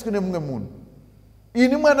 handingakanganiswi nemumwe munhu,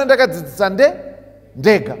 ini mwana ndakadzidzisa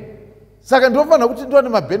ndega, saka ndinofanira kuti ndiwane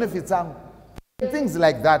mabenefits angu, things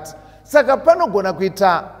like that. Saka panogona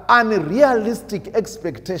kuita unrealistic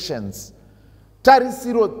expectations,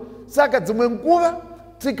 tarisiro. Saka dzimwe nguva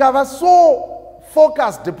tikava so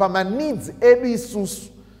focused pamaneeds edu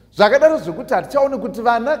isusu zvakadaro zvekuti hatichaoni kuti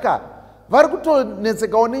vanaka vari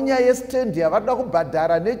kutonetsekawo nenyaya yestendi yavanoda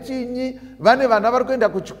kubhadhara nechinyi, vane vana vari kuenda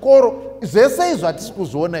kuchikoro, zvese izvo hatisi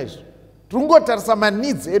kuzviona izvo, tiri kungotarisa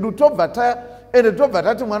maneeds edu tobva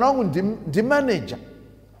tati mwana wangu ndimanager,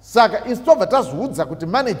 saka isi tobva tazviudza kuti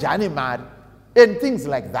manager ane mari and things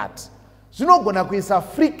like that. Zvinogona kuisa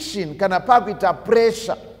friction kana pakuita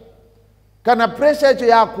pressure, kana pressure yacho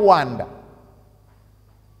yakuwanda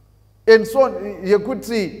and so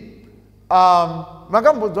yekuti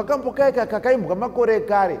makambonzwa kambokaika kakaimbwa makore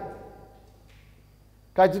ekare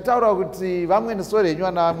kachitaura kuti vamwene sore yenyu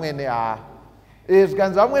vana vamwene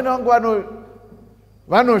zvikanzi vamwene vangu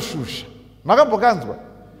vanoshusha, makambokanzwa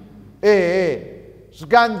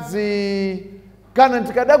zvikanzi kana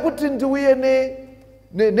ndikada kuti ndiuye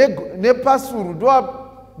nepasuru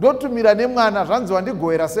ndotumira nemwana zvanzi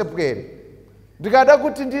wandigoera sepwere, ndikada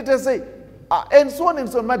kuti ndiite sei, and so on and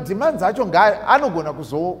so on. Mademands acho anogona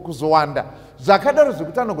kuzowanda zvakadaro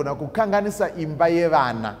zvekuti anogona kukanganisa imba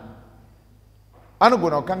yevana,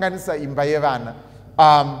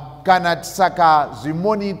 kana saka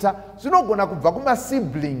zvimonita zvinogona kubva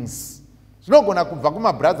kuma-siblings, zvinogona kubva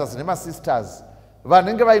kuma-brothers nema-sisters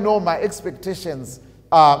vanenge vainowo ma-expectations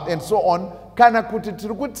and so on, kana kuti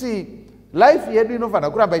tiri kuti life yedu inofanira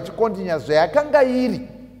kuramba ichikontinya zvayakanga iri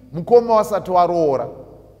mukoma wasati waroora,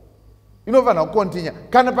 inofanira kukontinya.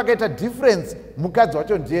 Kana pakaita difference, mukadzi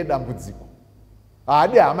wacho ndiye dambudziko,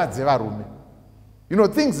 haadi hama dzevarume,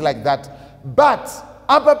 things like that. But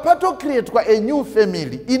apa patocreatwa a new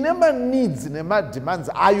family ine maneeds nemademands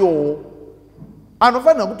ayowo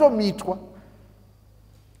anofanira kutomitwa.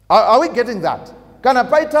 Are we getting that? Kana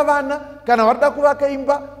paita vana, kana varida kuvaka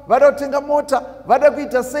imba, vada kutenga mota, vada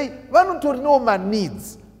kuita sei, vanotorinewo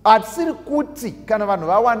maneeds. Hatisiri kuti kana vanhu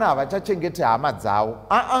vawana havachachengete hama dzavo,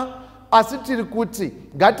 asi tiri kuti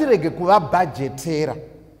ngatirege kuvabhajetera,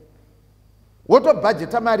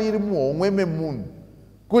 wotobhajeta mari iri muhomwe memunhu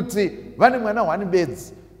kuti vane mwana 1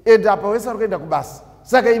 bedzi and apa wese ari kuenda kubasa,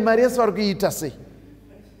 saka iyi mari yese vari kuiita sei,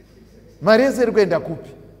 mari yese iri kuenda kupi?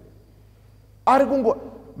 Ari kungo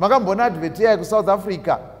makambona advert yayo kuSouth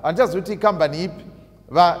Africa, handichazivi ikambani ipi,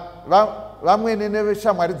 vamwene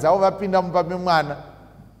neveshamwari dzavo vapinda mumba memwana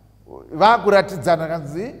vakuratidzana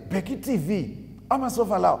kanzi Beki TV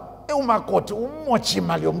amasofa lawo eumakoti umochi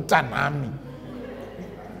mali yomutanhami,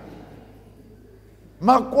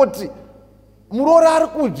 makoti murora ari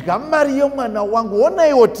kudya mari yomwana wangu,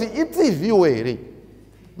 onaiwo kuti iTV here,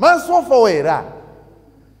 masofa here,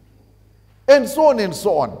 and so on and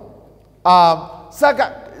so on.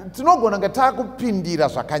 Saka tinogona nga takupindira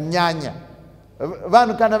zvakanyanya.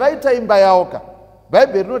 Vanhu kana vaita imba yavoka,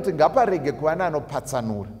 Bhaibheri rinoti ngaparege kuva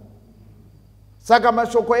neanopatsanura. Saka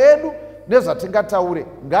mashoko edu nezvatingataure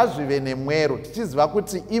ngazvive nemwero, tichiziva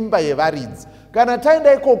kuti imba yevaridzi. Kana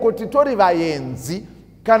taenda ikoko titori vaenzi,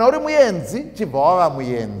 kana uri muenzi chibva wava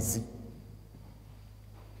muenzi.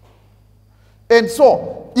 And so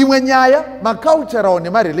imwe nyaya, macultural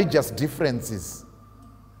nema-religious differences.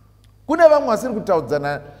 Kune vamwe vasiri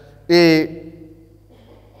kutaudzana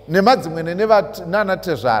nemadzimwene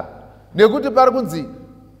nanatezvara nekuti pari kunzi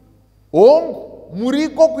hongu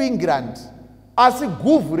muriko kuEngland asi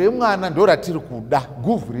guvhu remwana ndo ratiri kuda.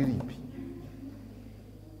 Guvhu riripi?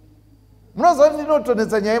 Munoziva kuti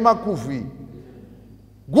inotonetsa nyaya yemakuvhu iyi.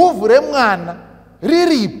 Guvhu remwana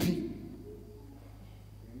riripi?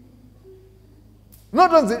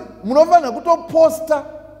 Munotonzi munofanira kutoposta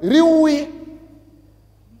riuye.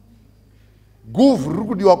 Guvhu riri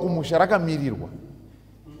kudiwa kumusha rakamirirwa.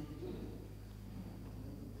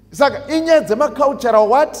 Saka inyaya dzemacultural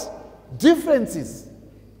what differences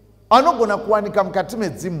anogona kuwanika mukati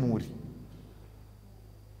medzimhuri.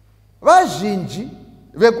 Vazhinji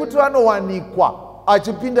vekuti vanowanikwa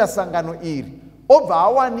achipinda sangano iri obva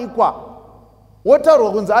awanikwa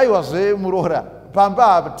wotaurwa kunzi aiwa zvemuroora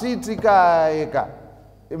pamba tiitikaeka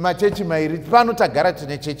machechi mairi pano tagara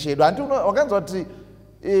tine chechi yedu. Handi wakanzwa kuti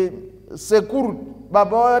sekuru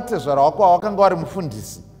baba watezvara wako wakanga wari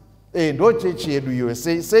mufundisi, ndo chechi yedu iwe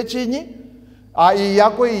sechinyi iyi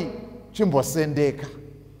yako iyi chimbosendeka.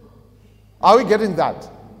 Are we getting that?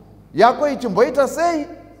 Yako iyi chimboita sei?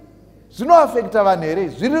 Zvinoafekta vanhu here?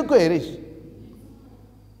 Zviriko here izvi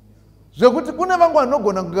zvekuti kune vangu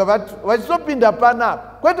vanogona kunge vachitopinda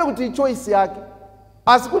panapa, kwete kuti ichoisi yake,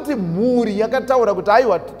 asi kuti mhuri yakataura kuti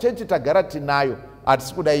aiwa chechi tagara tinayo,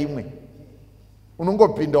 hatisi kuda imwe,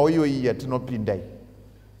 unongopindawo iyo iyi yatinopinda iyi.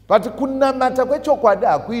 But kunamata kwechokwadi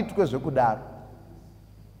hakuitwe zvekudaro.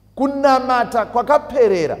 Kunamata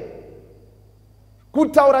kwakaperera,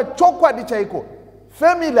 kutaura chokwadi chaiko.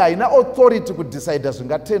 Family haina authority kudecide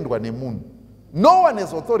zvingatendwa nemunhu. No one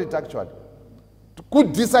has authority actually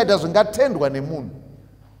kudecide zvingatendwa nemunhu,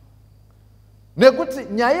 nekuti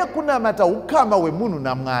nyaya yekunamata ukama hwemunhu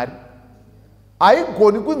naMwari.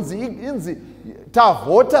 Haigoni kunzi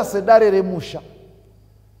tavhota sedare remusha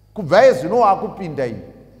kubva izvino wakupinda iyi.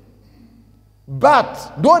 But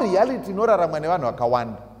ndo reality inoraramwa nevanhu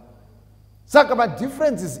vakawanda. Saka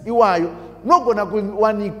madifferences iwayo unogona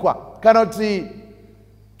kuwanikwa kana kuti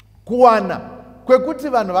kuwana kwekuti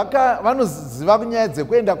vanhu vanoziva kunyaya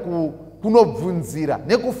dzekuenda kunobvunzira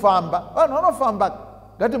nekufamba. Vanhu vanofamba,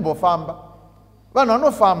 ngatimbofamba. Vanhu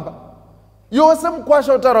vanofamba. Yose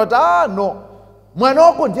mukwasha utaura kuti no, mwana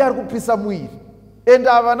wako ndiye ari kupisa muiri, ende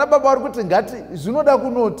ava nababa vari kuti ngati zvinoda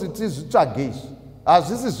kunoti tizvitsvage izvi,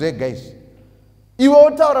 hazvisi zvega izvi. Iwe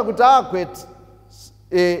utaura kuti kwete,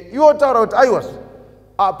 iwe utaura kuti aiwa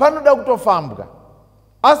panoda kutofambwa,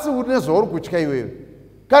 asi une zvauri kutya iwewe.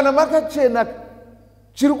 Kana makachena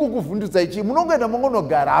chiri kukuvhundutsa ichi, munongoenda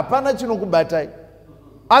mongonogara, hapana chinokubatai.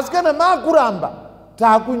 Asi kana maakuramba,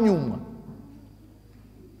 taakunyumwa.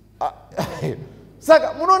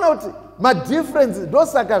 Saka munoona kuti madifference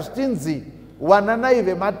ndosaka zvichinzi wananai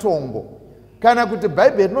vematongo, kana kuti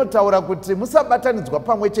bhaibheri rinotaura kuti musabatanidzwa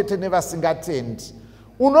pamwe chete nevasingatendi.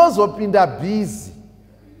 Unozopinda bhizi.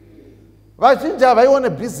 Vazhinji havaione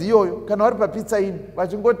bhizi iyoyo kana vari papitsa ini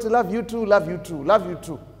vachingoti love you too, love you too, love you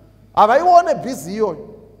too. Havaione bhizi iyoyo,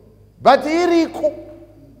 but iriko.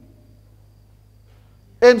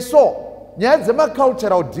 And so nyaya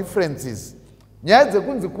dzemacultural differences, nyaya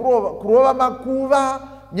dzekunzi kurova makuva,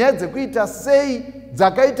 nyaya dzekuita sei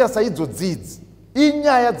dzakaita saidzo dzidzi,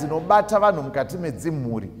 inyaya dzinobata vanhu mukati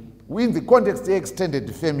medzimhuri in the context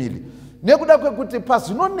ye-extended family. Nekuda kwekuti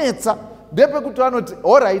pazvinonetsa ndepekuti vanoti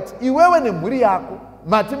alright, iwewe nemhuri yako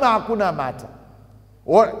mati maakunamata.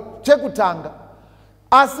 Chekutanga,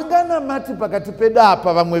 asinganamati pakati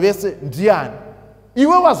pedapa vamwe vese ndiani?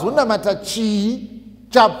 Iwe wazonamata chii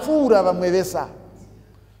chapfuura vamwe vese?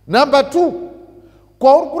 Number 2,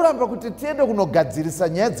 kwauri kuramba kuti tiende kunogadzirisa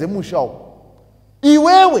nyaya dzemusha uko,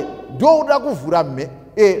 iwewe ndo uda kuvhura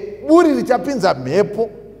buri richapinza mhepo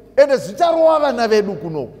ende zvicharova vana vedu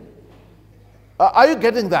kunoku. Are you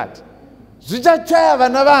getting that? Zvichachaya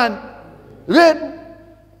vana vani vedu.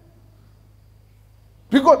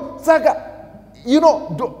 Because saka, you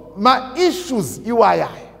know, ma issues iwaya,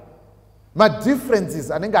 ma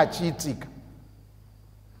differences anenge achiitika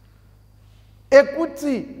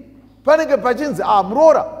ekuti panenge pachinzi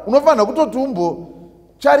muroora unofanira kutoti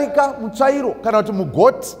umbocharika mutsvairo kana kuti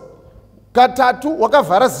mugoti katatu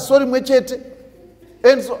wakavhara ziso rimwe chete,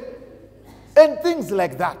 and things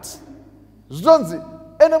like that. Zvitonzi,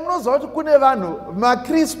 ende munoziva kuti kune vanhu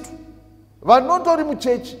makristu vanotori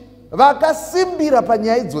muchechi vakasimbira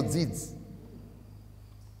panyaya idzodzidzi,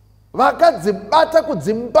 vakadzibata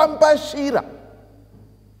kudzimbambashira,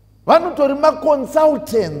 vanotori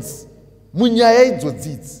maconsultants munyaya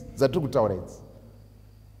idzodzidzi dzatiri kutaura idzi.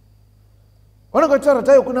 Vanongotaura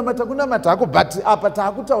tayo kunamata hako, but apa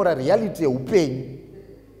taakutaura reality yeupenyu,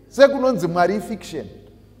 sekunonzi Mwari fiction.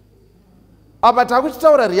 Apa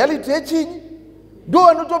taakuchitaura reality yechinyi, ndo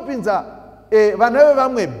vanotopinza vana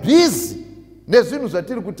vevamwe busy nezvinhu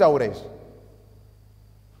zvatiri kutaura izvi.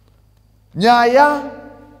 Nyaya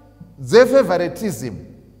dzefavoritism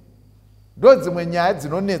ndo dzimwe nyaya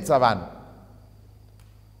dzinonetsa vanhu,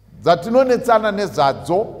 dzatinonetsana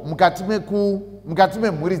nezvadzo mukati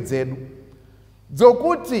memhuri dzedu,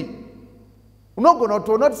 dzokuti unogona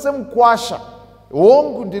kutoona kuti semukwasha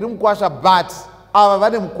hongu ndiri mukwasha, but ava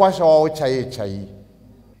vane mukwasha wavo chaiye chaiye.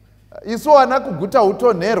 Isu vana kuguta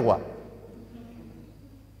utonherwa,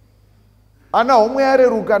 ana homwe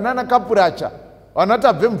yareruka nana kapuracha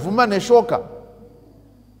vanatabve mvuma neshoka,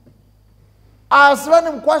 asi vane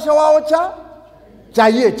mukwasha wavo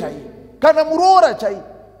chaiye chaiye, kana muroora chaiye.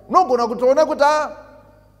 Unogona kutoona kuti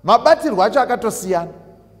mabatirwo acho akatosiyana.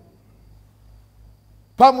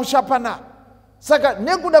 pamusha panapa. Saka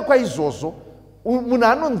nekuda kwaizvozvo munhu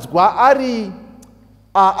anonzwa ari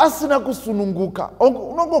asina kusununguka,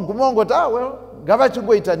 unongoguma ungoti well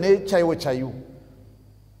ngavachingoita nechaiwo chaiwo.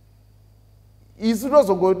 Isu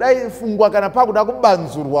tozongodai fungwa kana pakuda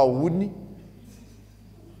kubanzurwa huni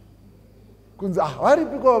kunzi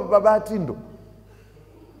varipiko baba Tindo,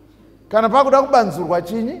 kana pakuda kubanzurwa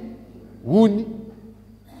chinyi huni,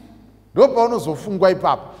 ndo paunozofungwa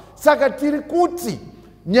ipapo. Saka tiri kuti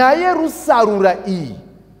nyaya yerusarura iyi,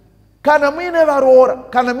 kana muine varoora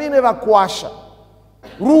kana muine vakwasha,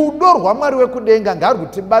 rudo rwaMwari wekudenga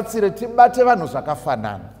ngarutibatsire tibate vanhu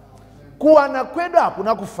zvakafanana. Kuwana kwedu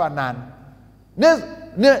hakuna kufanana,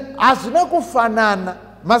 hazvina kufanana,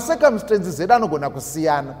 macircumstances edu anogona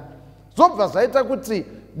kusiyana. Zvobva zvaita kuti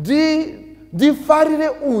ndifarire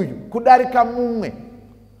uyu kudarika mumwe,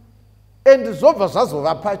 and zvobva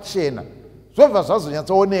zvazova pachena, zvobva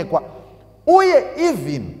zvazonyatsoonekwa. Uye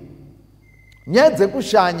even nyaya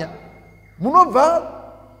dzekushanya, munobva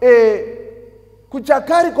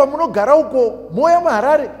kuchakari kwamunogara uko moya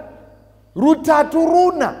muHarare, rutatu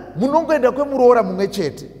runa munongoenda kwemuroora mumwe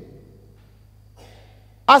chete,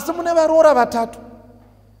 asi mune varoora vatatu.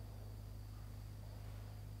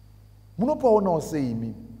 Munopaonawo sei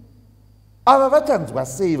imi? Ava vachanzwa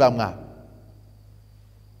sei vamwe?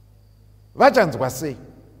 Vachanzwa sei?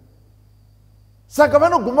 Saka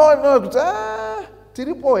vanoguma kuti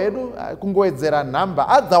tiripo hedu kungowedzera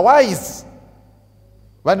nhamba, otherwise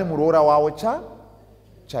vane muroora wavo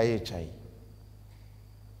chaiye.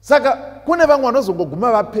 Saka kune vamwe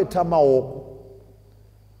vanozongoguma vapeta maoko,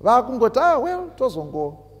 vakungoti well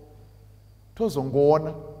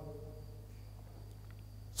tozongoona.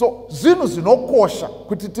 So zvinhu zvinokosha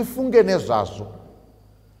kuti tifunge nezvazvo,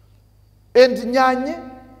 and nyanye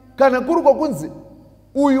kana kuri kwokunzi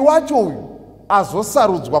uyu wacho uyu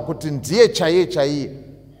azosarudzwa kuti ndiye chaiye,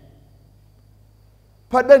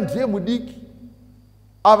 pada ndiye mudiki,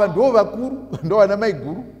 ava ndo vakuru, ndo vana mai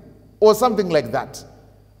guru, or something like that,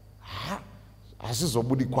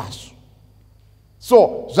 hazvizobudi kwazvo.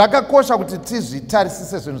 So zvakakosha kuti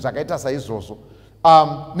tizvitarisise zvinhu zvakaita saizvozvo,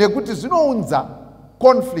 nekuti zvinounza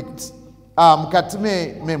conflict mukati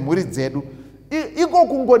memhuri dzedu. Iko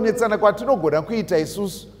kungonetsana kwatinogona kuita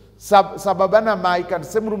isusu sababa namai kana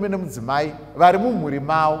semurume nemudzimai vari mumhuri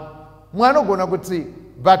mavo. Mwanogona kuti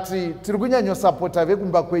but tiri kunyanyosapota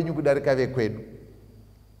vekumba kwenyu kudarika vekwedu.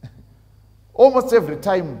 Almost every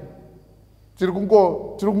time tiri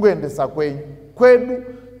kungoendesa kwedu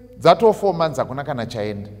dzatofomans hakuna kana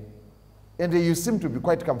chaenda, and you seem to be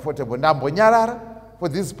quite comfortable. Ndambonyarara for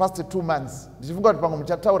these past 2 months, ndichifunga kuti pamwe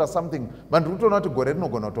muchataura something, vanhu ndiri kutoona kuti gore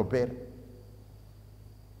rinogona kutopera.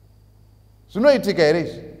 Zvinoitika here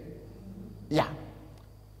izvi? Yeah.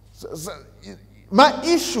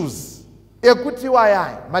 Ma-issues ekuti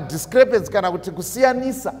wayaya, ma-discrepancy kana kuti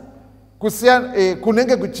kusiyanisa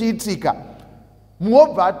kunenge kuchiitika,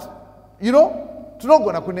 muobva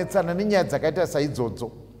tinogona kunetsana nenyaya dzakaita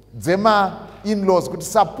saidzodzo dzema-in-laws, kuti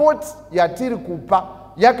support yatiri kupa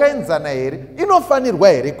yakaenzana here, inofanirwa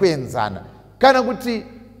here kuenzana, kana kuti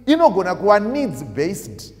inogona kuva needs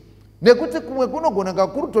based, nekuti kumwe kunogona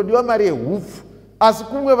kakurutodiwa mari yehupfu, asi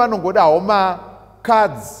kumwe vanongodawo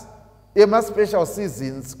macards ema-special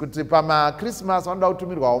seasons, kuti pama-Christmas vanoda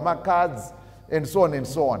kutumirwawo macards and so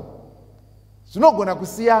on. Zvinogona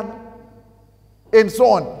kusiyana and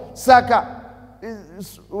so on. Saka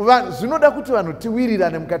zvinoda kuti vanhu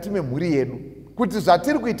tiwirirane mukati memhuri yedu kuti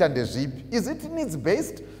zvatiri kuita ndezvipi. Is it needs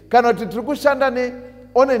based, kana kuti tiri kushanda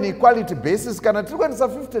on an equality basis, kana tiri kuendesa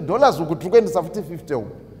 $50 uku tiri kuendesa $50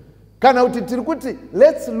 uku, kana kuti tiri kuti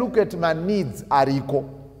let's look at my needs ariko,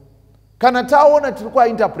 kana taona tiri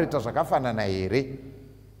kuainterpreta zvakafanana here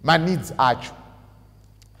ma-needs acho.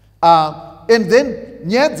 And then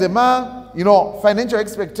nyaya dzema financial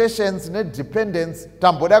expectations ne-dependence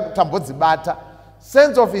tambodzibata,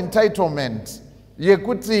 sense of entitlement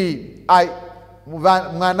yekuti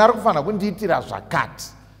mwana ari kufanira kundiitira zvakati,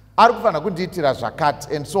 ari kufanira kundiitira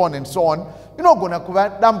zvakati, and so on, inogona kuva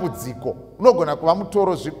dambudziko, unogona kuva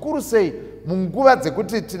mutoro zvikuru sei munguva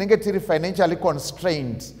dzekuti tinenge tiri financially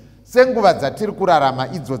constrained, senguva dzatiri kurarama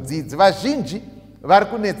idzodzidzi. Vazhinji vari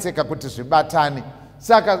kunetseka kuti zvibatane.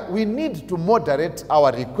 Saka we need to moderate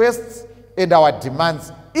our requests and our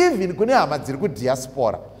demands, even kune hama dziri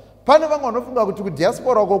kudiaspora. Pane vamwe vanofunga kuti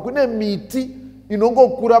kudiaspora uko kune miti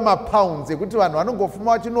inongokura mapounds ekuti vanhu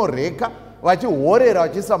vanongofuma vachinoreka vachihorera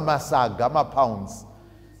vachiisa masaga mapounds.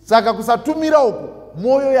 Saka kusatumira uku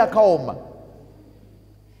mwoyo yakaoma,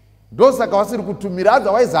 ndosaka vasiri kutumira,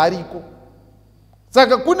 otherwise hariko.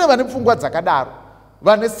 Saka kune vane pfungwa dzakadaro,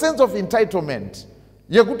 vane sense of entitlement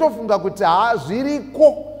yekutofunga kuti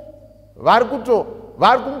zviriko vari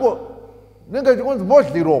kungo nenge chikonzi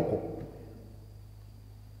modhliroko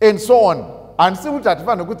and so on. Handisi kuti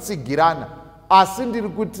hatifanira kutsigirana, asi ndiri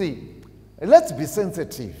kuti let's be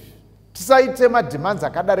sensitive. Tisaite mademands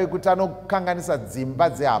akadaro ekuti anokanganisa dzimba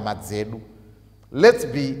dzehama dzedu. Let's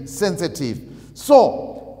be sensitive.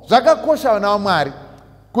 So zvakakosha vana vaMwari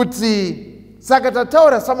kuti saka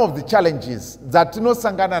tataura some of the challenges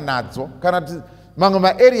dzatinosangana nadzo kana mamwe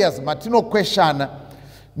maareas matinokweshana.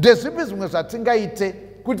 Ndezvipi zvimwe zvatingaite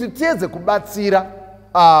kuti tiedze kubatsira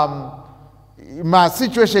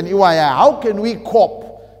masituation iwaya? How can we cope?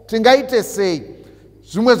 Tingaite sei?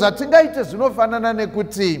 Zvimwe zvatingaite zvinofanana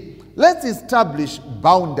nekuti let's establish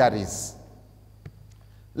boundaries.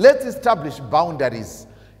 Let's establish boundaries.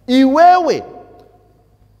 Iwewe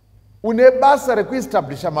une basa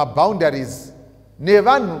rekuestablisha maboundaries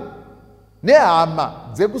nevanhu nehama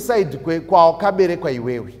dzekusaidi kwawakaberekwa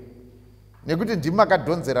iwewe, nekuti ndimi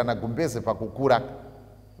makadhonzerana gumbeze pakukura.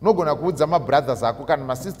 Unogona kuudza mabrothers ako kana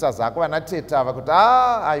masisters ako vanateta ava kuti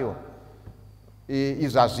ayo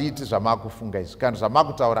izvi hazviiti zvamakufunga izvi kana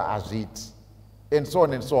zvamakutaura hazviiti, and so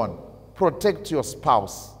on and so on. Protect your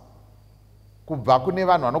spouse kubva kune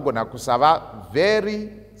vanhu vanogona kusava very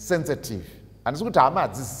sensitive. Handisi kuti hama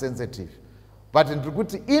hadzisi sensitive, but ndiri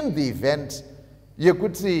kuti in the event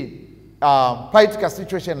yekuti paitika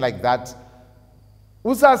situation like that,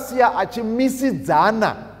 usasiya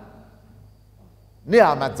achimisidzana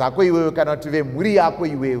nehama dzako iwewe kana kuti vemhuri yako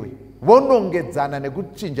iwewe, vonongedzana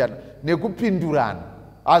nekuchinjana nekupindurana.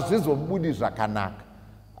 Hazvizomubudi zvakanaka,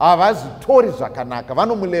 havazvitori zvakanaka,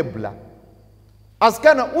 vanomulebhula. Asi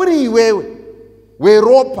kana uri iwewe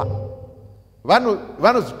weropa,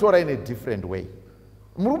 vanozvitora in a different way.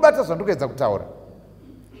 Muri kubata zvandikuedza kutaura?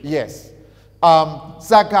 Yes.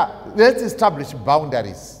 Saka let's establish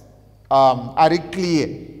boundaries ari clear,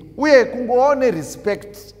 uye kungoone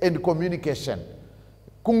respect and communication,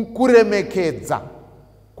 kuremekedza,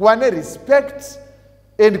 kuva nerespect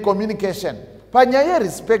and communication. Panyaya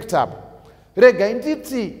yerespect apo, regai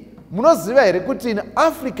nditi, munoziva here kuti in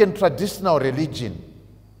African traditional religion,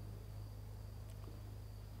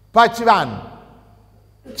 pachivanhu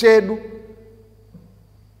chedu,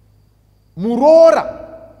 muroora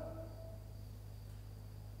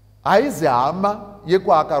haizi hama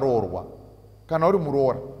yekwaakaroorwa. Kana uri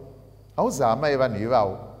muroora hauzi hama yevanhu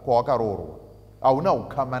ivavo kwawakaroorwa, hauna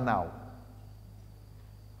ukama nawo.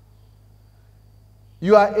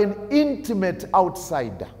 You are an intimate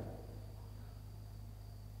outsider,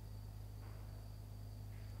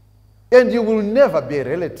 and you will never be a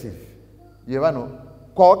relative yevanhu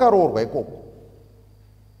kwawakaroorwa ikoko.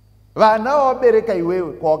 Vana vabereka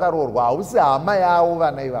iwewe kwawakaroorwa hausi hama yavo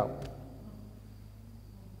vana ivavo.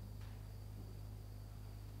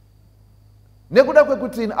 Nekuda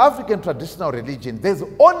kwekuti in African traditional religion there's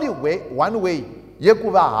only one way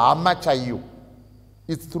yekuva hama chaiyo,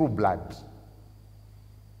 it's through blood.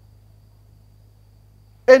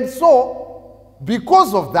 And so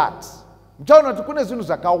because of that, mchaona kuti kune zvinhu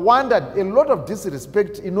zvakawanda, a lot of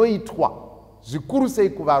disrespect inoitwa zvikuru sei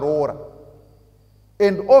kuvaroora,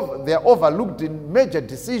 and they are overlooked in major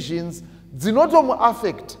decisions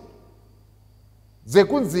dzinotomuaffect,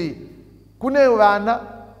 dzekunzi kune vana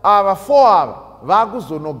ava 4 ava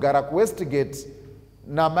vakuzonogara kuwestgate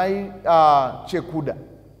namai Chekuda,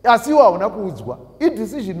 asi iwo hauna kuudzwa.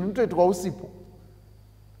 Idecision inotoitwa usipo.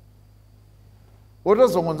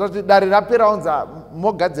 Wotozongonzwa kuti dare rapera unza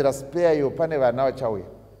mogadzira spare iyo pane vana vachauya,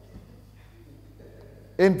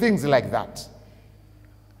 and things like that.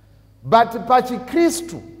 But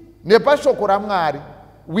pachikristu nepashoko raMwari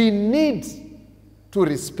we need to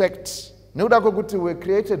respect, nekuda kwekuti we were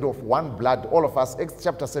created of one blood, all of us. Acts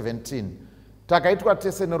chapter 17, takaitwa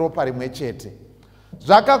tese neropa rimwe chete.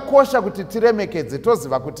 Zvakakosha kuti tiremekedze,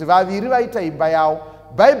 toziva kuti vaviri vaita imba yavo.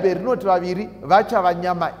 Bhaibheri rinoti vaviri vachava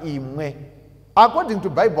nyama imwe. According to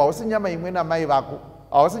Bible, hausi nyama imwe namai vako,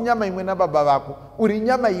 hausi nyama imwe nababa vako, uri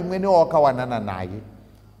nyama imwe newawakawanana naye.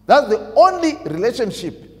 That's the only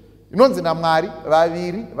relationship inonzi naMwari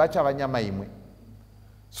vaviri vachava nyama imwe.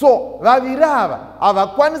 So vaviri ava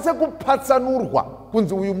havakwanise kupatsanurwa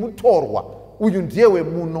kunzi uyu mutorwa, uyu ndiye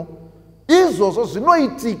wemuno. Izvozvo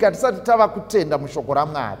zvinoitika tisati tava kutenda mushoko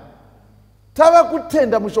raMwari. Tava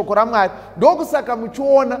kutenda mushoko raMwari ndokusaka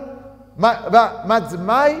muchiona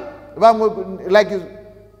madzimai vamwe, like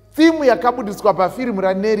theme yakabudiswa pafirimu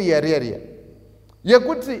raNeria riya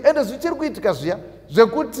yekuti ende zvichiri kuitika zviya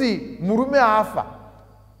zvekuti murume afa,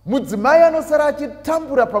 mudzimai anosara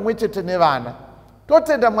achitambura pamwe chete nevana.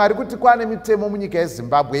 Totenda Mwari kuti kwane mitemo munyika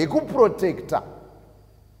yeZimbabwe yekuprotecta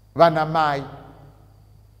vanamai.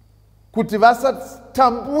 kuti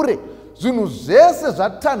vasatambure zvinhu zvese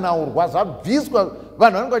zvatanhaurwa zvabviswa.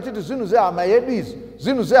 Vanhu vanenge vachiti zvinhu zvehama yedu izvi,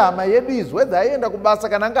 zvinhu zvehama yedu izvi, wedza aienda kubasa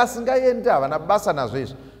kana anga asingaendi havana basa nazvo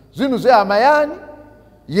izvi, zvinhu zvehama yani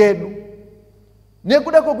yedu.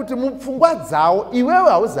 Nekuda kwokuti mupfungwa dzavo iwewe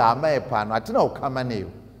hauzi hama yepano, hatina ukama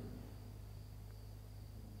newe.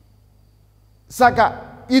 Saka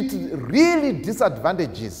it really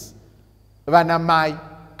disadvantages vana mai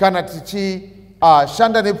kana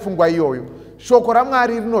tichishanda nepfungwa iyoyo. Shoko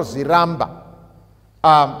raMwari rinozviramba.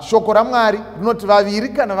 Shoko raMwari rinoti vaviri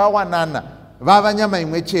kana vawanana vava nyama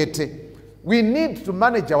imwe chete. We need to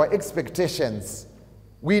manage our expectations.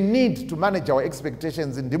 We need to manage our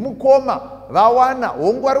expectations. Ndimukoma vawana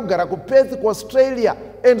hongu vari kugara kuPerth kuAustralia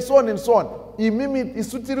and so on and so on. Imimi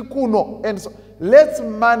isu tiri kuno and so. Let's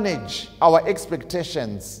manage our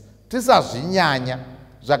expectations. Tisazvinyanya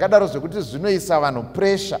zvakadaro zvekuti zvinoisa vanhu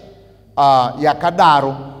pressure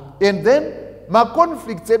yakadaro. And then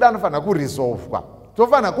maconflicts edu anofanira kuresolvwa.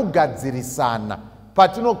 Tofanira kugadzirisana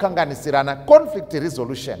patinokanganisirana. Conflict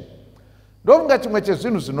resolution ndofunga chimwe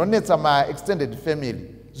chezvinhu zvinonetsa ma-extended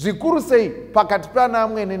family zvikuru sei pakati pana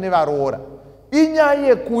amwene nevaroora inyaya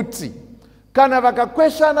yekuti kana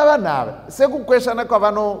vakakweshana vanhu ava sekukweshana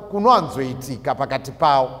kunowanzoitika pakati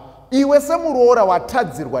pavo, iwe semuroora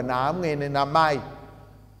watadzirwa naamwene namai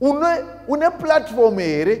une platform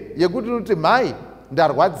here yekuti unoti mai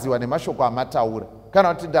ndarwadziwa nemashoko amataura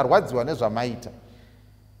kana kuti ndarwadziwa nezvamaita.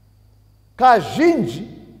 Kazhinji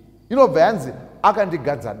inobva yanzi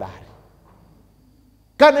akandigadza dare.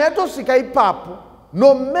 Kana yatosvika ipapo,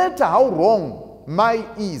 no matter how wrong mai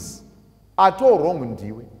is, ato wrong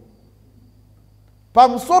ndiwe.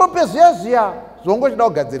 Pamusoro pezviya zviya zvongochida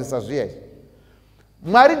kugadzirisa zviya izvi,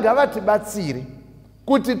 Mwari ngavatibatsire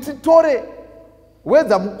kuti titore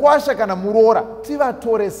wedza mukwasha kana muroora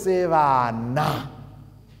tivatore sevana.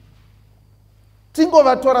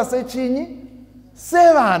 Tingovatora sechinyi?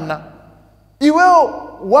 Sevana. Iwewo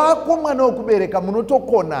wako mwana wokubereka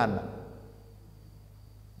munotokonana.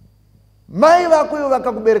 Mai vako ivo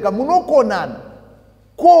vakakubereka munokonana.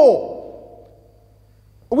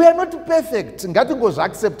 We are not perfect.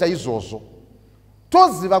 Ngatingozviaccepta izvozvo.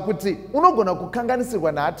 Toziva kuti unogona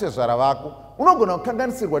kukanganisirwa naatezvara vako, unogona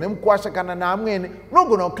kukanganisirwa nemukwasha kana naamwene,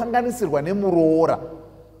 unogona kukanganisirwa nemuroora.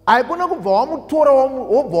 Haikuna kubva wamutora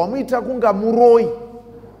wobva wamuita kunga muroi.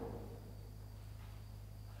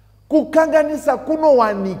 Kukanganisa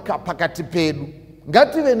kunowanika pakati pedu.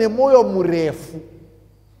 Ngative nemwoyo murefu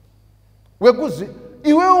wekuzi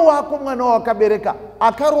iwewe wako mwana wakabereka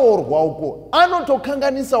akaroorwa uko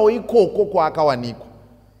anotokanganisawo ikoko kwaakawanikwa.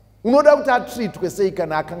 Unoda kuti atreatwe sei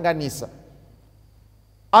kana akanganisa?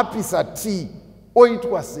 Apisa tea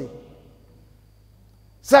oitwa sei?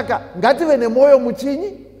 Saka ngative nemwoyo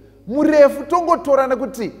muchinyi murefu, tongotorana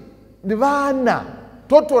kuti vana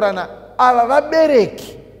totorana ava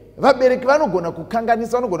vabereki vanogona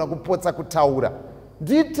kukanganisa, vanogona kupotsa kutaura.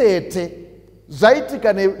 Nditete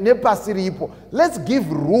zvaitika nepasi ripo. Let's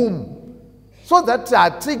give room so that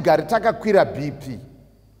hatigari takakwira BP.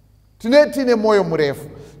 Tine mwoyo murefu.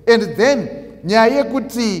 And then nyaya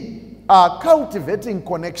yekuti cultivating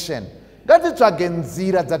connection, ngatitsvage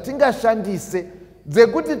nzira dzatingashandise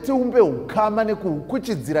dzekuti tiumbe ukama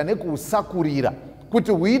nekuhukuchidzira nekuhusakurira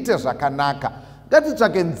kuti huite zvakanaka.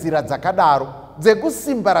 Ngatitsvage nzira dzakadaro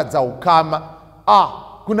dzekusimbaradza ukama.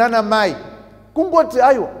 Kunana mai kungoti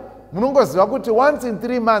aiwa munongoziva kuti once in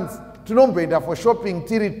 3 months tinomboenda for shopping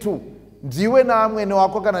tiri 2, ndiwe naamwene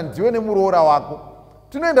wako kana ndiwe nemuroora wako,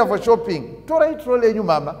 tinoenda for shopping, tora itiro lenyu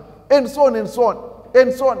mama, and so on and so on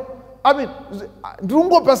and so on. I mean,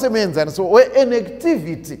 ndingopa semuenzaniso an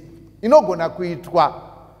activity inogona kuitwa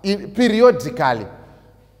periodically.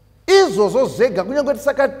 Izvozvo zvega kunyange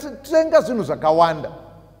tisaka tenga zvinhu zvakawanda.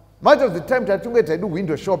 Much of the time tatinge taidu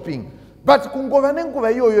window shopping, but kungova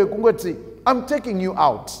nenguva iyoyo kungoti I'm taking you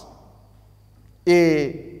out.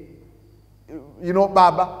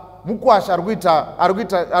 Baba mukwasha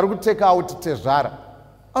ari kuteka out tezvara,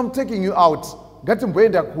 I'm taking you out.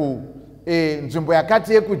 Ngatimboenda nzvimbo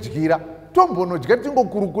yakati yekudyira, tombonodya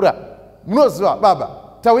tingokurukura. Munoziva baba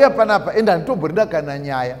tauya panapa enda nditomborida kana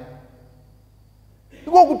nyaya.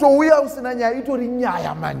 Iko kutouya usina nyaya itori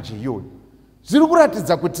nyaya manje iyoyo. Zviri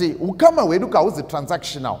kuratidza kuti ukama hwedu kahuzi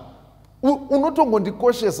transactional.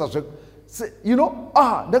 Unotongondikoshesa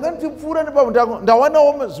ndakandipfuura nepamwe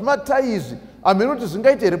ndawanawo zvimatai izvi amenoti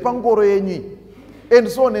zvingaite here pangoro yenyu and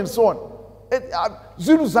so on and so on.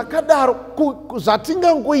 Zvinhu zvakadaro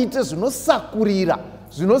zvatingangoite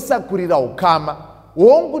zvinosakurira ukama.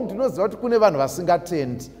 Hongu ndinoziva kuti kune vanhu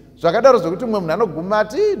vasingatendi zvakadaro zvokuti munhu anoguma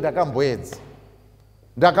ati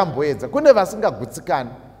ndakamboedza. Kune vasingagutsikani.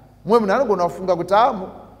 mumwe munhu anogona kufunga kuti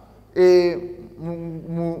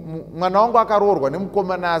mwana wangu akaroorwa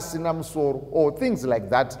nemukomana asina musoro, or things like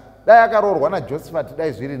that. Dai akaroorwa naJosephat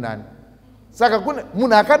dai zviri nani. Saka kune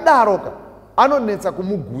munhu akadaroka anonetsa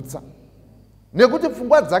kumugutsa, nekuti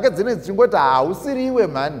pfungwa dzake dzine dzichingoti hausiri iwe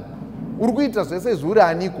mhani, uri kuita zvese izvi uri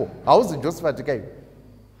aniko, hauzi Josephat kaiwe,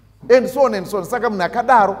 and so on and so on. Saka munhu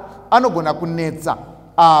akadaro anogona kunetsa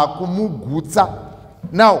kumugutsa.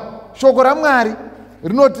 Now shoko raMwari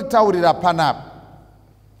rinotitaurira panapa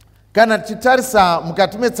kana tichitarisa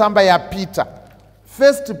mukati metsamba yaPeter,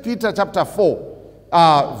 1 Peter chapter 4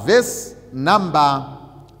 verse number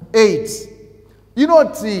 8,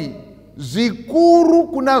 inoti zvikuru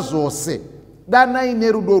kuna zvose danai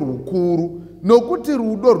nerudo rukuru, nokuti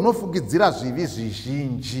rudo runofukidzira zvivi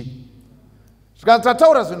zvizhinji.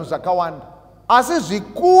 Tataura zvinhu zvakawanda, asi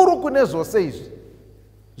zvikuru kune zvose izvi,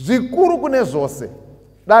 zvikuru kune zvose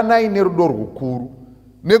danai nerudo rukuru,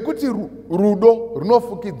 nekuti rudo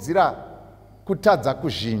runofukidzira kutadza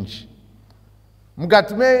kuzhinji.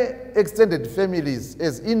 Mukati me-extended families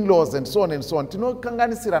as in-laws and so on and so on,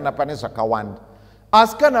 tinokanganisirana pane zvakawanda,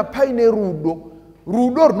 asi kana paine rudo,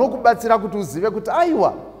 rudo runokubatsira kuti uzive kuti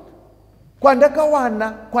aiwa,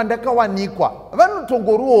 kwandakawana, kwandakawanikwa,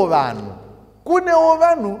 vanotongoriwo vanhu. Kunewo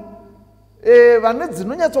vanhu vane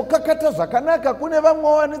dzinonyatsokakata zvakanaka, kune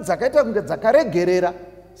vamwe vane dzakaita kunge dzakaregerera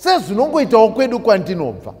sezvinongoitawo kwedu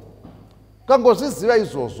kwandinobva. Kangozviziva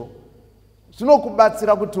izvozvo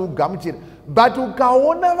zvinokubatsira kuti ugamuchire. But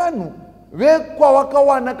ukaona vanhu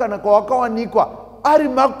vekwawakawana kana kwawakawanikwa ari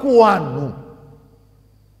makuwanhu,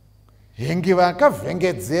 hengi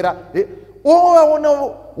vakavhengedzera,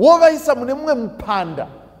 wovaisa mune mumwe mupanda,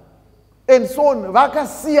 and so on,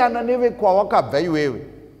 vakasiyana nevekwawakabva iwewe,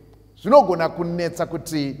 zvinogona kunetsa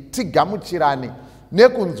kuti tigamuchirane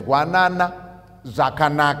nekunzwanana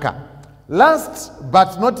zvakanaka. Last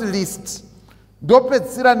but not least,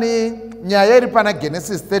 ndopedzisira nenyaya iri pana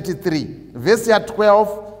Genesis 33 vhesi ya12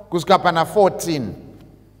 kusvika pana 14.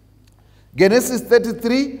 Genesis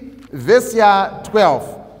 33 vhesi ya12,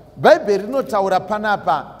 bhaibheri rinotaura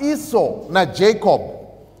panapa Esau naJacob,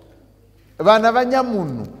 vana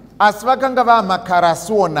vanyamunhu, asi vakanga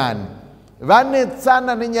vamakarasonani,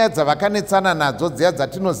 vanetsana nenyaya dzavakanetsana nadzo dziya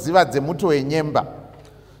dzatinoziva dzemuto wenyemba.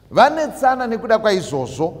 Vanetsana nekuda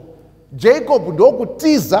kwaizvozvo Jacob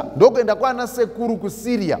ndokutiza ndokuenda kwana sekuru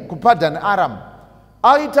kuSiria, kuPaddan Aram.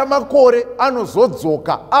 Aita makore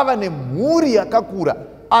anozodzoka ava nemhuri yakakura,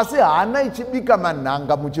 asi haana ichibika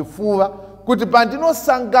manhanga muchipfuva kuti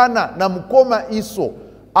pandinosangana namukoma Esau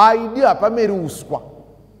aidi hapameri uswa.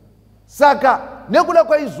 Saka nekuda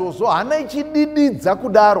kwaizvozvo haana ichidididza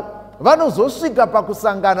kudaro, vanozosvika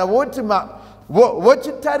pakusangana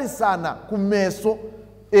vochitarisana kumeso,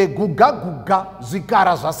 guga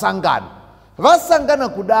zvikara zvasangana. Vasangana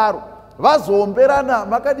kudaro, vazoomberana,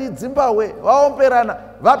 makadi Zimbabwe, vaomberana,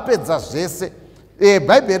 vapedza zvese.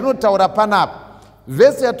 Bhaibheri rinotaura panapa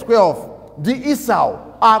vhesi ya12, ndiEsau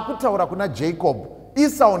akutaura kuna Jacob.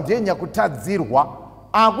 Esau ndiye nyakutadzirwa,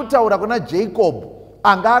 akutaura kuna Jacob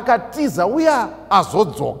anga akatiza uya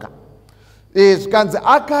azodzoka. Zvikanzi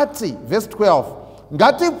akati, vhesi 12,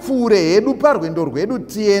 ngatipfuure hedu parwendo rwedu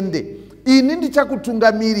tiende, ini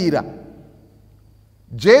ndichakutungamirira.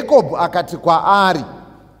 Jacob akati kwaari,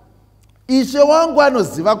 ishe wangu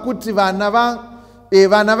anoziva kuti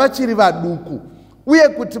vana vachiri vaduku, uye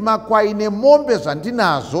kuti makwai nemombe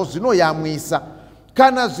zvandinazvo zvinoyamwisa.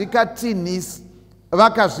 Kana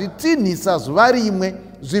vakazvitinhisa zuva rimwe,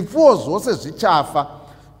 zvipfuwo zvose zvichafa.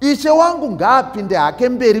 Ishe wangu ngaapinde hake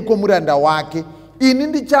mberi kwomuranda wake, ini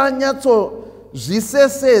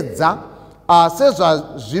ndichanyatsozvisesedza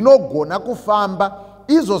sezvazvinogona kufamba,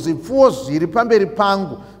 izvo zvipfuwo zviri pamberi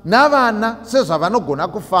pangu, navana sezvavanogona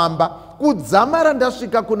kufamba, kudzamara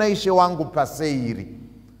ndasvika kuna ishe wangu paSeiri.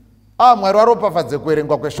 Mwari waropafadze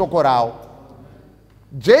kuverengwa kweshoko rawo.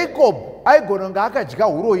 Jacob aigona kunge akadya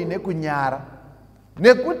uroi nekunyara,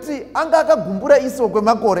 nekuti anga akagumbura Esau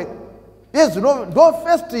kwemakore. Yezvino ndo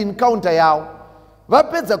first encounter yawo.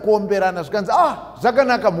 Vapedza kuomberana zvikanzi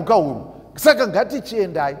zvakanaka muka uru, saka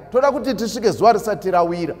ngatichiendai, toda kuti tisvike zuva risati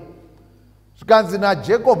rawira. Zvikanzi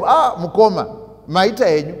naJacob, mukoma, maita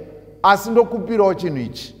henyu, asi ndokupirawo chinhu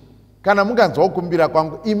ichi. Kana munganzwa kukumbira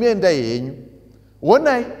kwangu, imi endai henyu.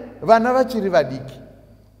 Honai, vana vachiri vadiki,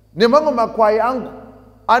 nemamwe makwai angu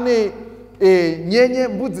ane nyenye,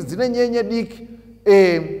 mbudzi dzine nyenye diki,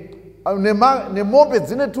 nemombe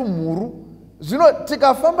dzine tumhuru. Zvino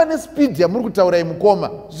tikafamba nespidi yamuri kutaurai mukoma,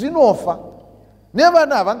 zvinofa.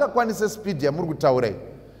 Nevana havangakwanise spidi yamuri kutaurai.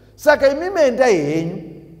 Saka imi endai henyu,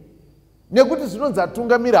 nekuti zvinonzi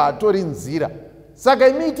atungamira hatori nzira. Saka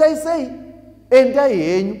imi itai sei? Endai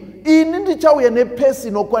henyu. ini ndichauya nepesi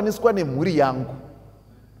inokwaniswa nemhuri yangu.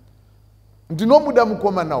 Ndinomuda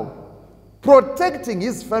mukomana uyu, protecting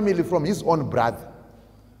his family from his own brother.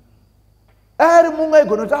 Ari mumwe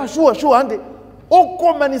aigona kuti shuwa hande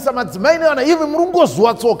okomanisa madzimai nevana, ivi muri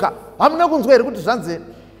kungozuva tsoka, hamuna kunzwa here kuti zvanzi.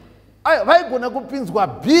 Vaigona kupinzwa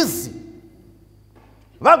bhizi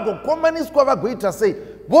vagokomaniswa vagoita sei,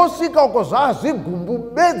 vosvika uko zvazvigumbu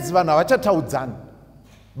bedzi, vanhu havachataudzani.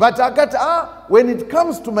 But akati when it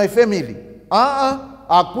comes to my family,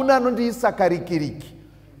 hakuna anondiisa karikiriki.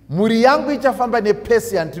 Mhuri yangu ichafamba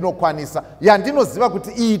nepesi yandinokwanisa, yandinoziva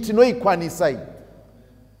kuti iyi tinoikwanisa iyi.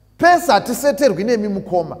 Pesi hatiseterwi nemi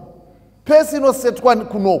mukoma, pesi inosetwa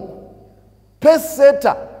kunoku, pesi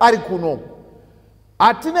seta ari kunoku.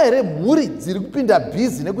 Hatina here mhuri dziri kupinda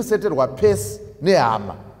bhizi nekuseterwa pesi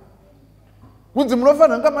nehama. Kunzi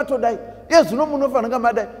munofanira kunga matodai, ezvino munofanira kunga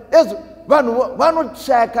madai, ezvo vanhu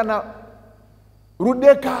vanoshaya kana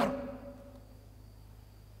rudekaro.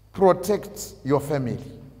 Protect your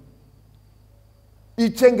family.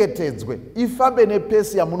 Ichengetedzwe, ifambe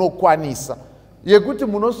nepesi yamunokwanisa, yekuti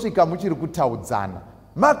munosvika muchiri kutaudzana,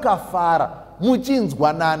 makafara,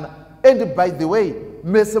 muchinzwanana. And by the way,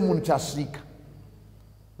 mese muchasvika.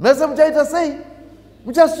 Mese muchaita sei?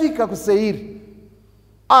 Muchasvika kuseiri.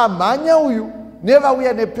 Amhanya uyu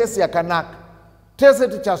nevauya nepesi yakanaka, tese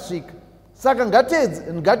tichasvika. Saka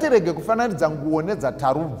ngatirege kufananidza nguo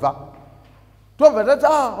nedzatarubva. Tobva tati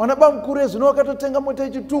wanaba mukuru ezvino wakatotenga mota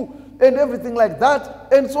yechi2 and everything like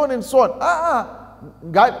that and so on and so on.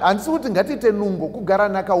 Handisi kuti ngatiite nungo kugara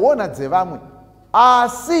nakaona dzevamwe,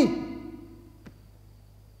 asi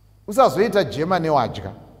usazoita jema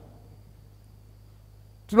newadya.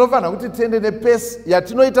 Tinofanira kuti tiende nepesi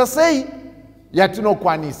yatinoita sei,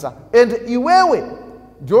 yatinokwanisa. And iwewe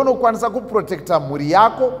ndio unokwanisa kuprotecta mhuri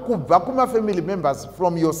yako kubva kumafamily members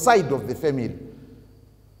from your side of the family.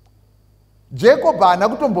 Jacob haana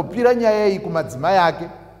kutombopira nyaya iyi kumadzimai ake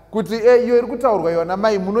kuti iyo iri kutaurwa yona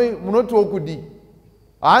mai munotiwo kudi,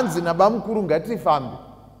 hanzi naba mukuru ngatifambe.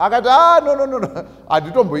 Akati no,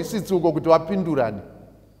 handitomboisitsi uko kuti wapindurani,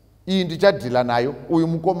 iyi ndichadhila nayo, uyu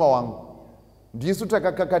mukoma wangu, ndisu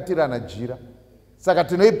takakakatirana jira, saka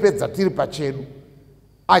tinoipedza tiri pachedu,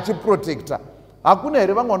 achiprotecta. Hakuna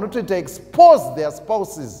here vamwe vanotoita expose their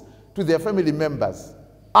spouses to their family members.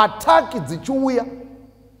 Ataki dzichiuya,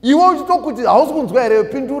 iwe uchitokuti hausi kunzwa here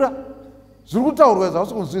pindura, zviri kutaurwa izvo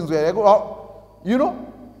hausi kunzwa here. You know,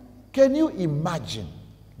 can you imagine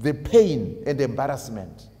the pain and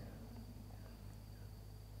embarrassment?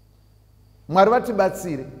 Mwari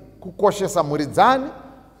vatibatsire kukoshesa mhuri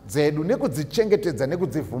dzedu nekudzichengetedza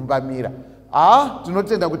nekudzivhumbamira.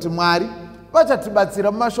 Tinotenda kuti Mwari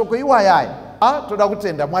vachatibatsira mumashoko iwayaya. Toda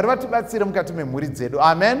kutenda Mwari vatibatsire mukati memhuri dzedu.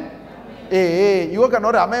 Amen. Iwe kana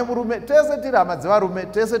uri hama yemurume, tese tiri hama dzevarume,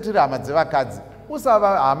 tese tiri hama dzevakadzi,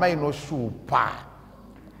 usava hama inoshupa,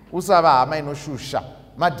 usava hama inoshusha.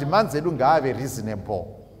 Mademands edu ngaave reasonable,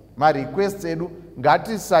 marequests edu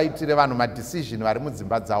ngatisaitire vanhu madecision vari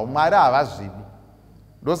mudzimba dzavo. Mwari havazvidi.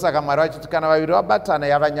 Ndosaka Mwari vachiti kana vaviri vabatana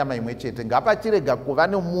yava nyama imwe chete, ngapachirega kuva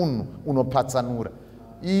nemunhu unopatsanura.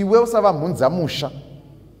 Iwe usava mhunza musha,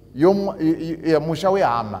 musha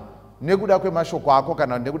wehama, nekuda kwemashoko ako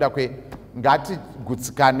kana nekuda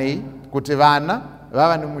ngatigutsikane kuti vana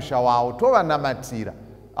vava nemusha wavo, tovanamatira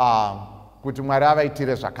kuti Mwari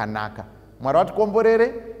avaitire zvakanaka. Mwari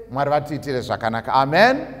vatikomborere, Mwari vatiitire zvakanaka.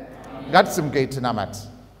 Amen. Ngatisimukei tinamati.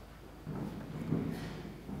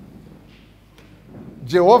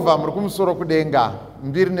 Jehovha muri kumusoro kudenga,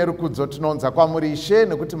 mbiri nerukudzo tinounza kwamuri Ishe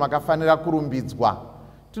nekuti makafanira kurumbidzwa.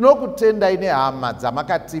 Tinokutendai nehama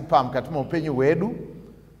dzamakatipa mukati muupenyu hwedu,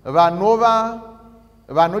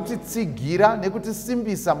 vanotitsigira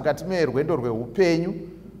nekutisimbisa mukati merwendo rweupenyu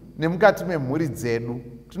nemukati memhuri dzedu.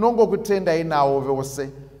 Tinongokutendai navo vose,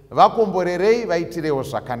 vakomborerei vaitirewo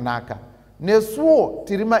zvakanaka. Nesuwo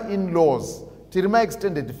tiri ma-in-laws, tiri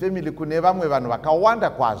ma-extended family kune vamwe vanhu vakawanda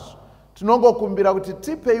kwazvo. Tinongokumbira kuti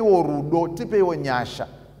tipeiwo rudo, tipeiwo nyasha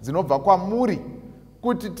dzinobva kwamuri,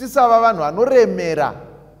 kuti tisava vanhu vanoremera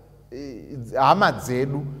hama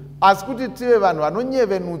dzedu, asi kuti tive vanhu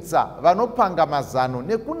vanonyevenutsa, vanopanga mazano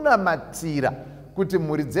nekunamatira kuti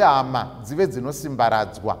mhuri dzehama dzive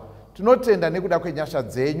dzinosimbaradzwa. Tinotenda nekuda kwenyasha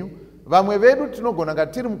dzenyu. Vamwe vedu tinogona nga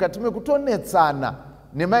tiri mukati mekutonetsana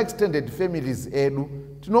nema-extended families edu.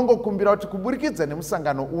 Tinongokumbira kuti kuburikidza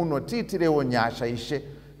nemusangano uno tiitirewo nyasha Ishe,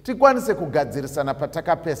 tikwanise kugadzirisana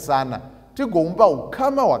patakapesana, tigoumba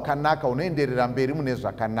ukama hwakanaka hunoenderera mberi mune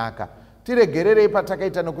zvakanaka. Tiregererei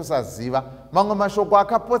patakaita nekusaziva, mamwe mashoko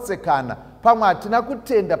akapotsekana, pamwe hatina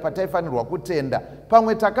kutenda pataifanirwa kutenda,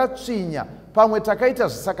 pamwe takatsvinya, pamwe takaita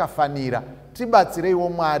zvisakafanira. tibatsireiwo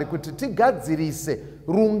Mwari kuti tigadzirise,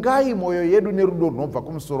 rungai mwoyo yedu nerudo runobva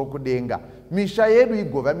kumusoro kudenga, misha yedu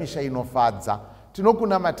igova misha inofadza.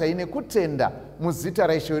 Tinokunamatai nekutenda muzita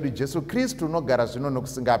raIshe wedu Jesu Kristu unogara zvino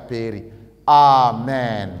nokusingaperi.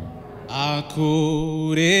 Amen.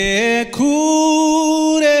 Akure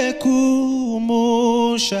kure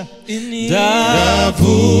kumusha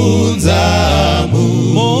ndabvunza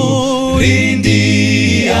murindi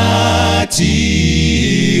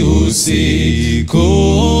ati usiku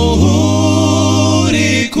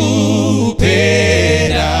huri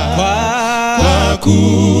kupera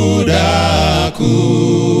kwakuda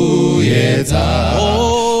kuedza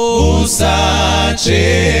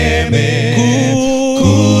usacheme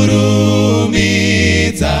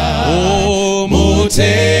kurumidza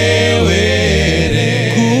mutevere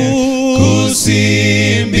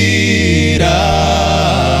kusimbira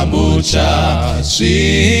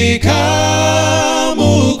muchasvika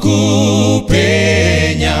mukupenya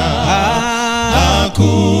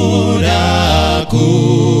hakuna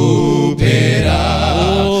kupera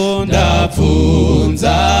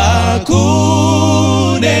ndabvunza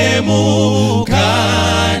kune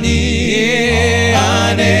mukani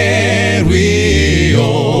ane rwiyo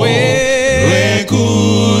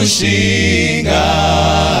rwekushinga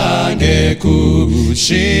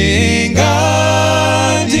ngekushinga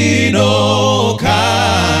ndinokana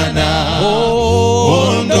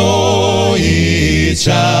hondo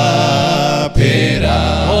ichapera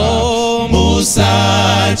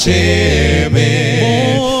musacheme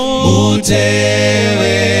mutevere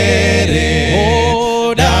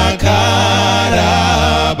dakara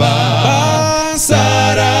basa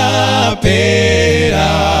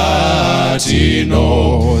rapera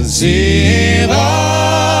tinoziva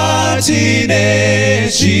tine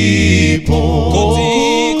chipo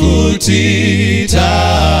kuti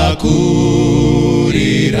takurira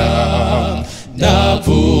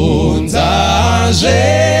ndabvunzazve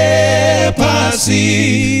pasi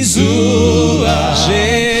zuva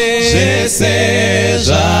zvese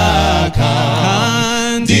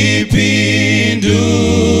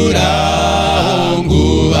zvakandipindura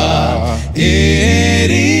nguva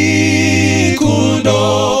iri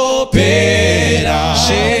kundopera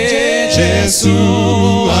Jesu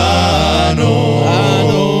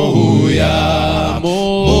anouya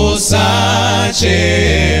musacheme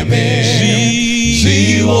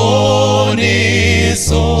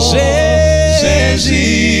zvioniso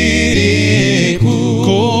zvezviri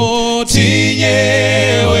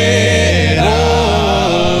kutinyewera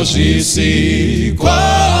zvisikwa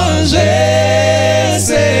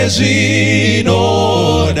zvese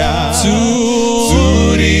zvinoda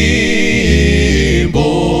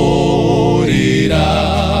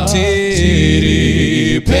turimborira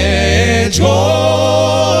tiri pedyo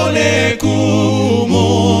nekumusha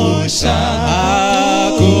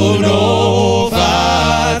kunofadza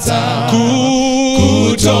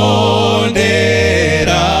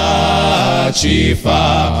kutondera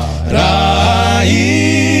chifara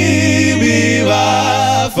imi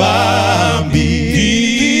vafambi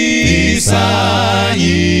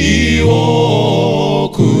isaiwo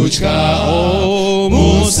kutya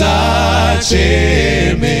musacheme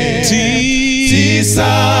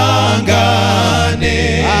tisangane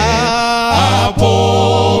apo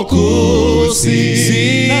kusina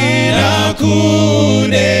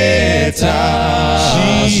kuneta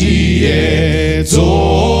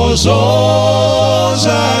zviedzozvo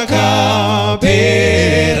zvakapera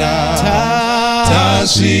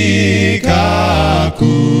tasvika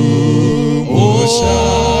kumusha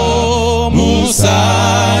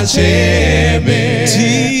musacheme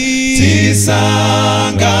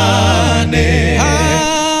tisangane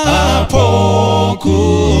apo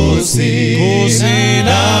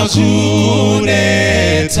kusina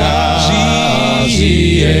kuneta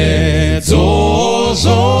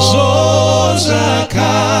zviedzozvo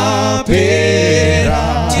zvakapera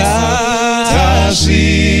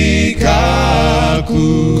tasvika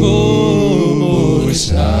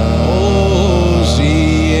kumusha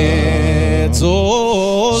zviedzozvo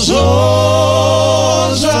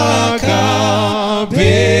zvakapera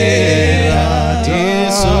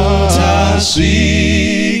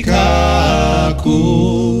tasvika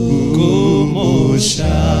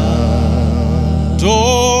kumusha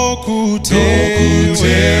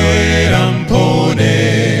dokutewera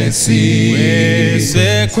mponesi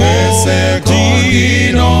kwese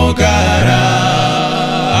kwandinogara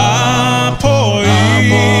apo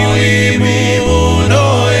imi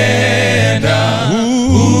munoenda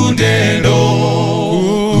undendo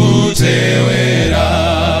kutewera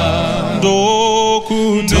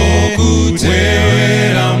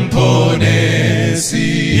ndokutewera mponesi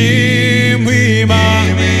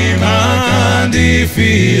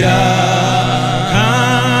wakandifira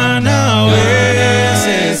kana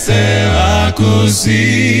wese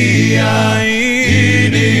wakusiya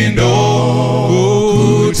ini ndo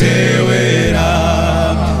kutewera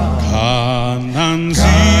kana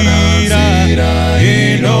nzira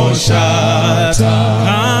inoshata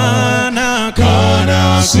kana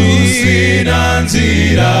kusina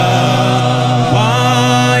nzira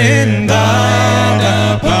waenda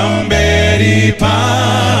pamberi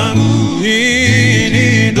pangu ini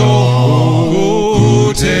ndo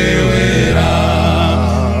kutewera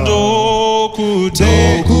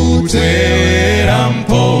kutewera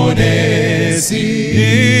mponesi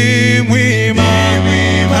imwima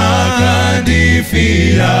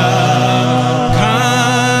makandifira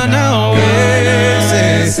kana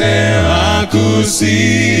wese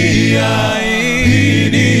wakusiya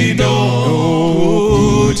ini ndo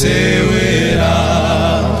kutewera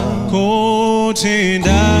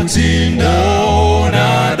kutinda ona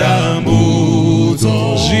dambudzo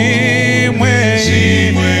zimwe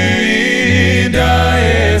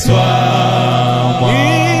ndaedzwa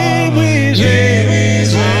imwe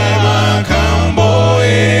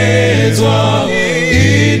makamboedzwa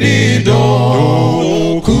ini ndo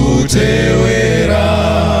kutewera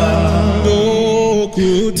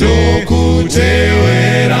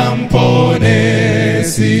kutewera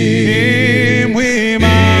mponesi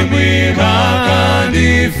imwima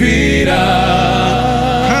makandifira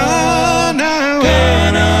kana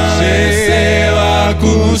wese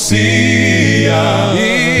wakusiya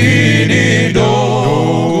ini ndo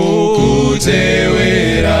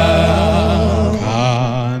kutewera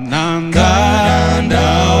kana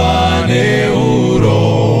ndawane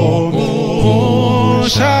urongo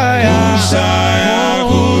kushaya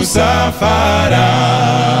kusafara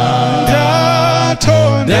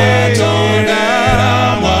ndatondera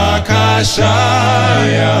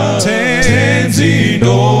mwakashaya tenzi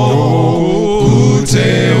ndo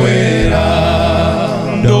kutewera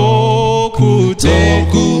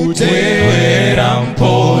kutewera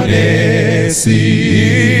mponesi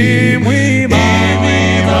imwima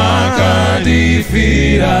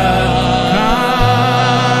makandifira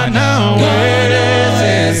kana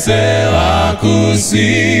wese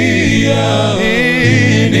wakusiya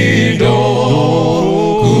ini ndo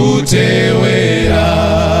kutewera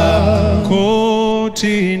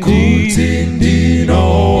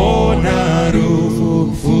kutindinona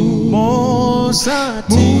rufu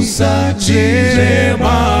musatire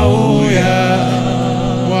mauya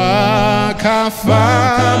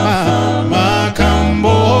wakafama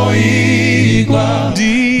makamboigwa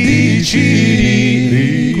ndichiri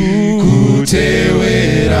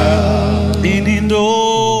kutewera ini ndo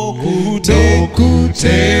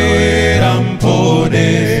kutewera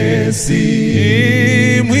mponesi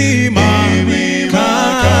imwima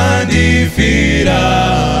makandifira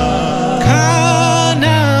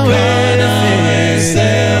kana wese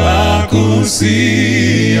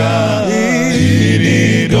wakusiya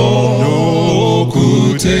ini ndo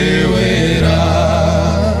kutewera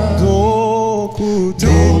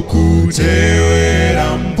kutewera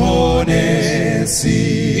mponesi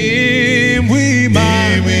imwima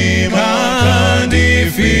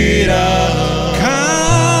makandifira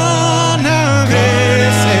kana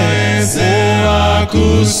wese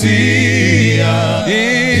wakusiya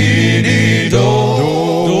ini ndo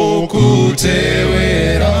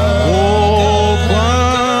kutewera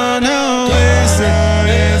kana wese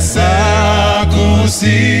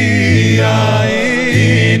wakusiya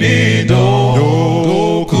ini ndo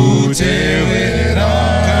kutewera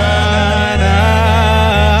kana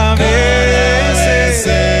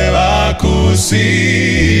wese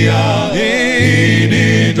wakusiya ini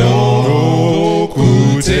ndo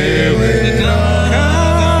kutewera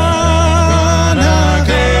kana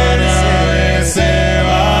wese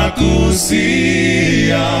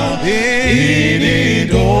wakusiya ini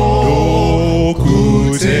ndo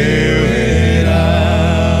kutewera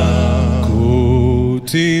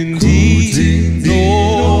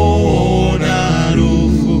kutindinona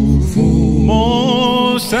rufu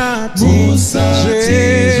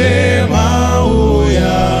musatire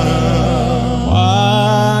mauya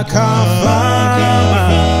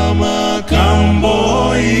wakafama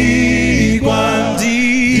kamboigwa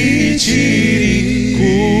ndichiri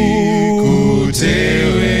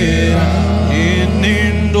kutewera ini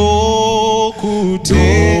ndo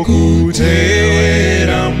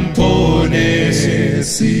kutewera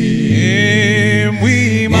mponesi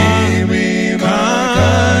imwima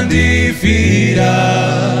makandifira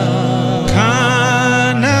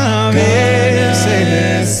kana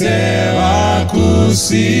wese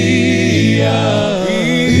wakusiya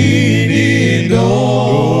ini ndo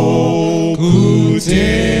kutewera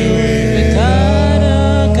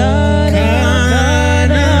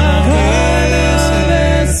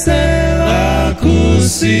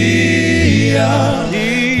ndasiya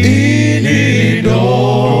inido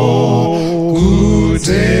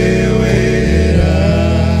kutewera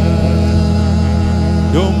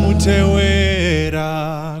ndomutewera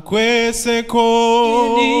kweseko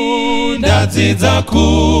ndadzidza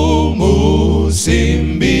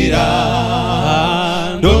kumusimbira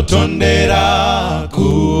ndotondera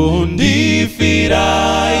kundifira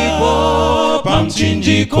ipo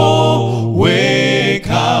pamchinjiko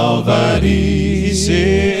weKalvari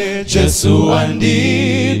Jesu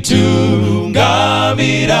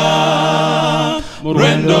anditungamira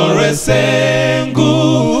murwendo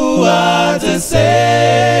rwesenguva dzese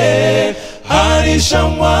hari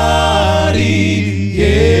shamwari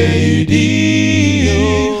yeidiyo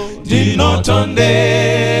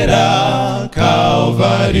ndinotondera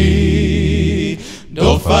Kalvari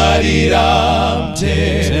ndofarira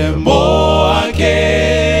mtembo wake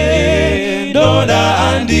ndoda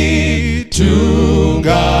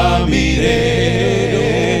anditungamire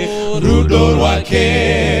rudo rwake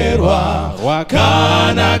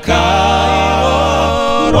rwakanaka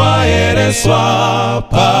rwaereswa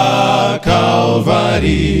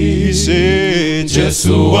paKalvari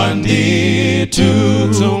Jesu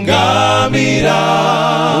anditungamira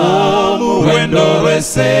murwendo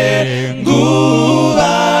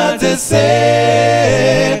rwesenguva dzese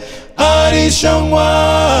ari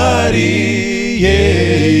shamwari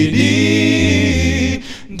yeidi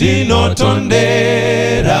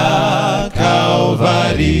ndinotondera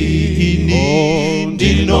Kalvari ini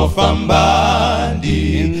ndinofamba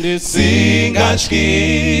ndisingatyi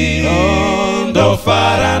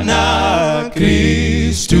ndofara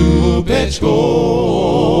naKristu pedyo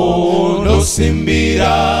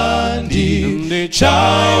ndosimbira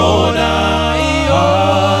ndichaona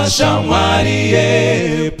shamwari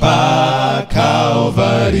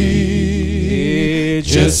paKalvari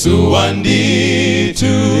Jesu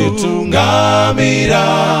anditungamira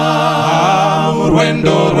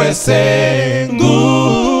murwendo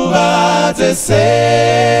rwesenguva dzese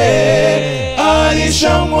ari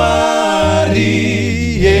shamwari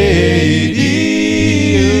yeidi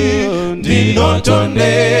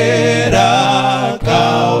ndinotondera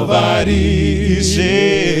Kalvari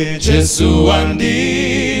Jesu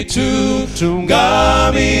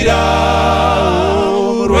anditungamira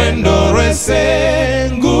murwendo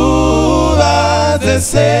rwesenguva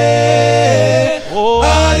dzese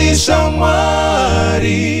ari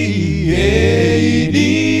shamwari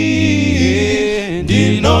yeidi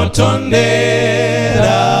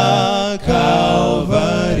ndinotondera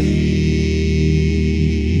Kalvari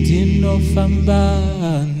ndinofamba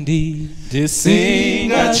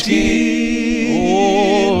ndisingatyi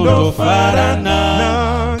ndofara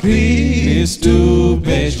naKristu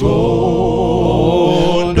pedyo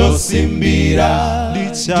ndosimbira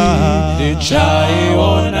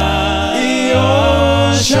ndichaiona iyo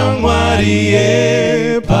shamwari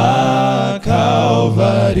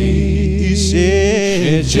paKalvari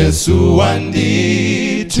Jesu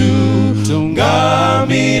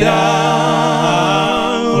anditungamira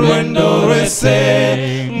rwendo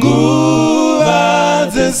rwesenguva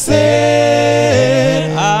dzese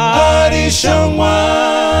ari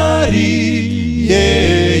shamwari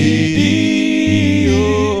yeidiyo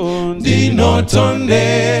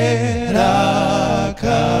ndinotondera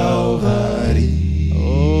Kalvari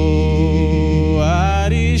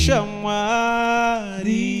ari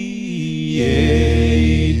shamwari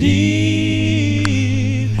yeidi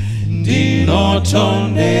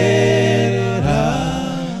ndinotondera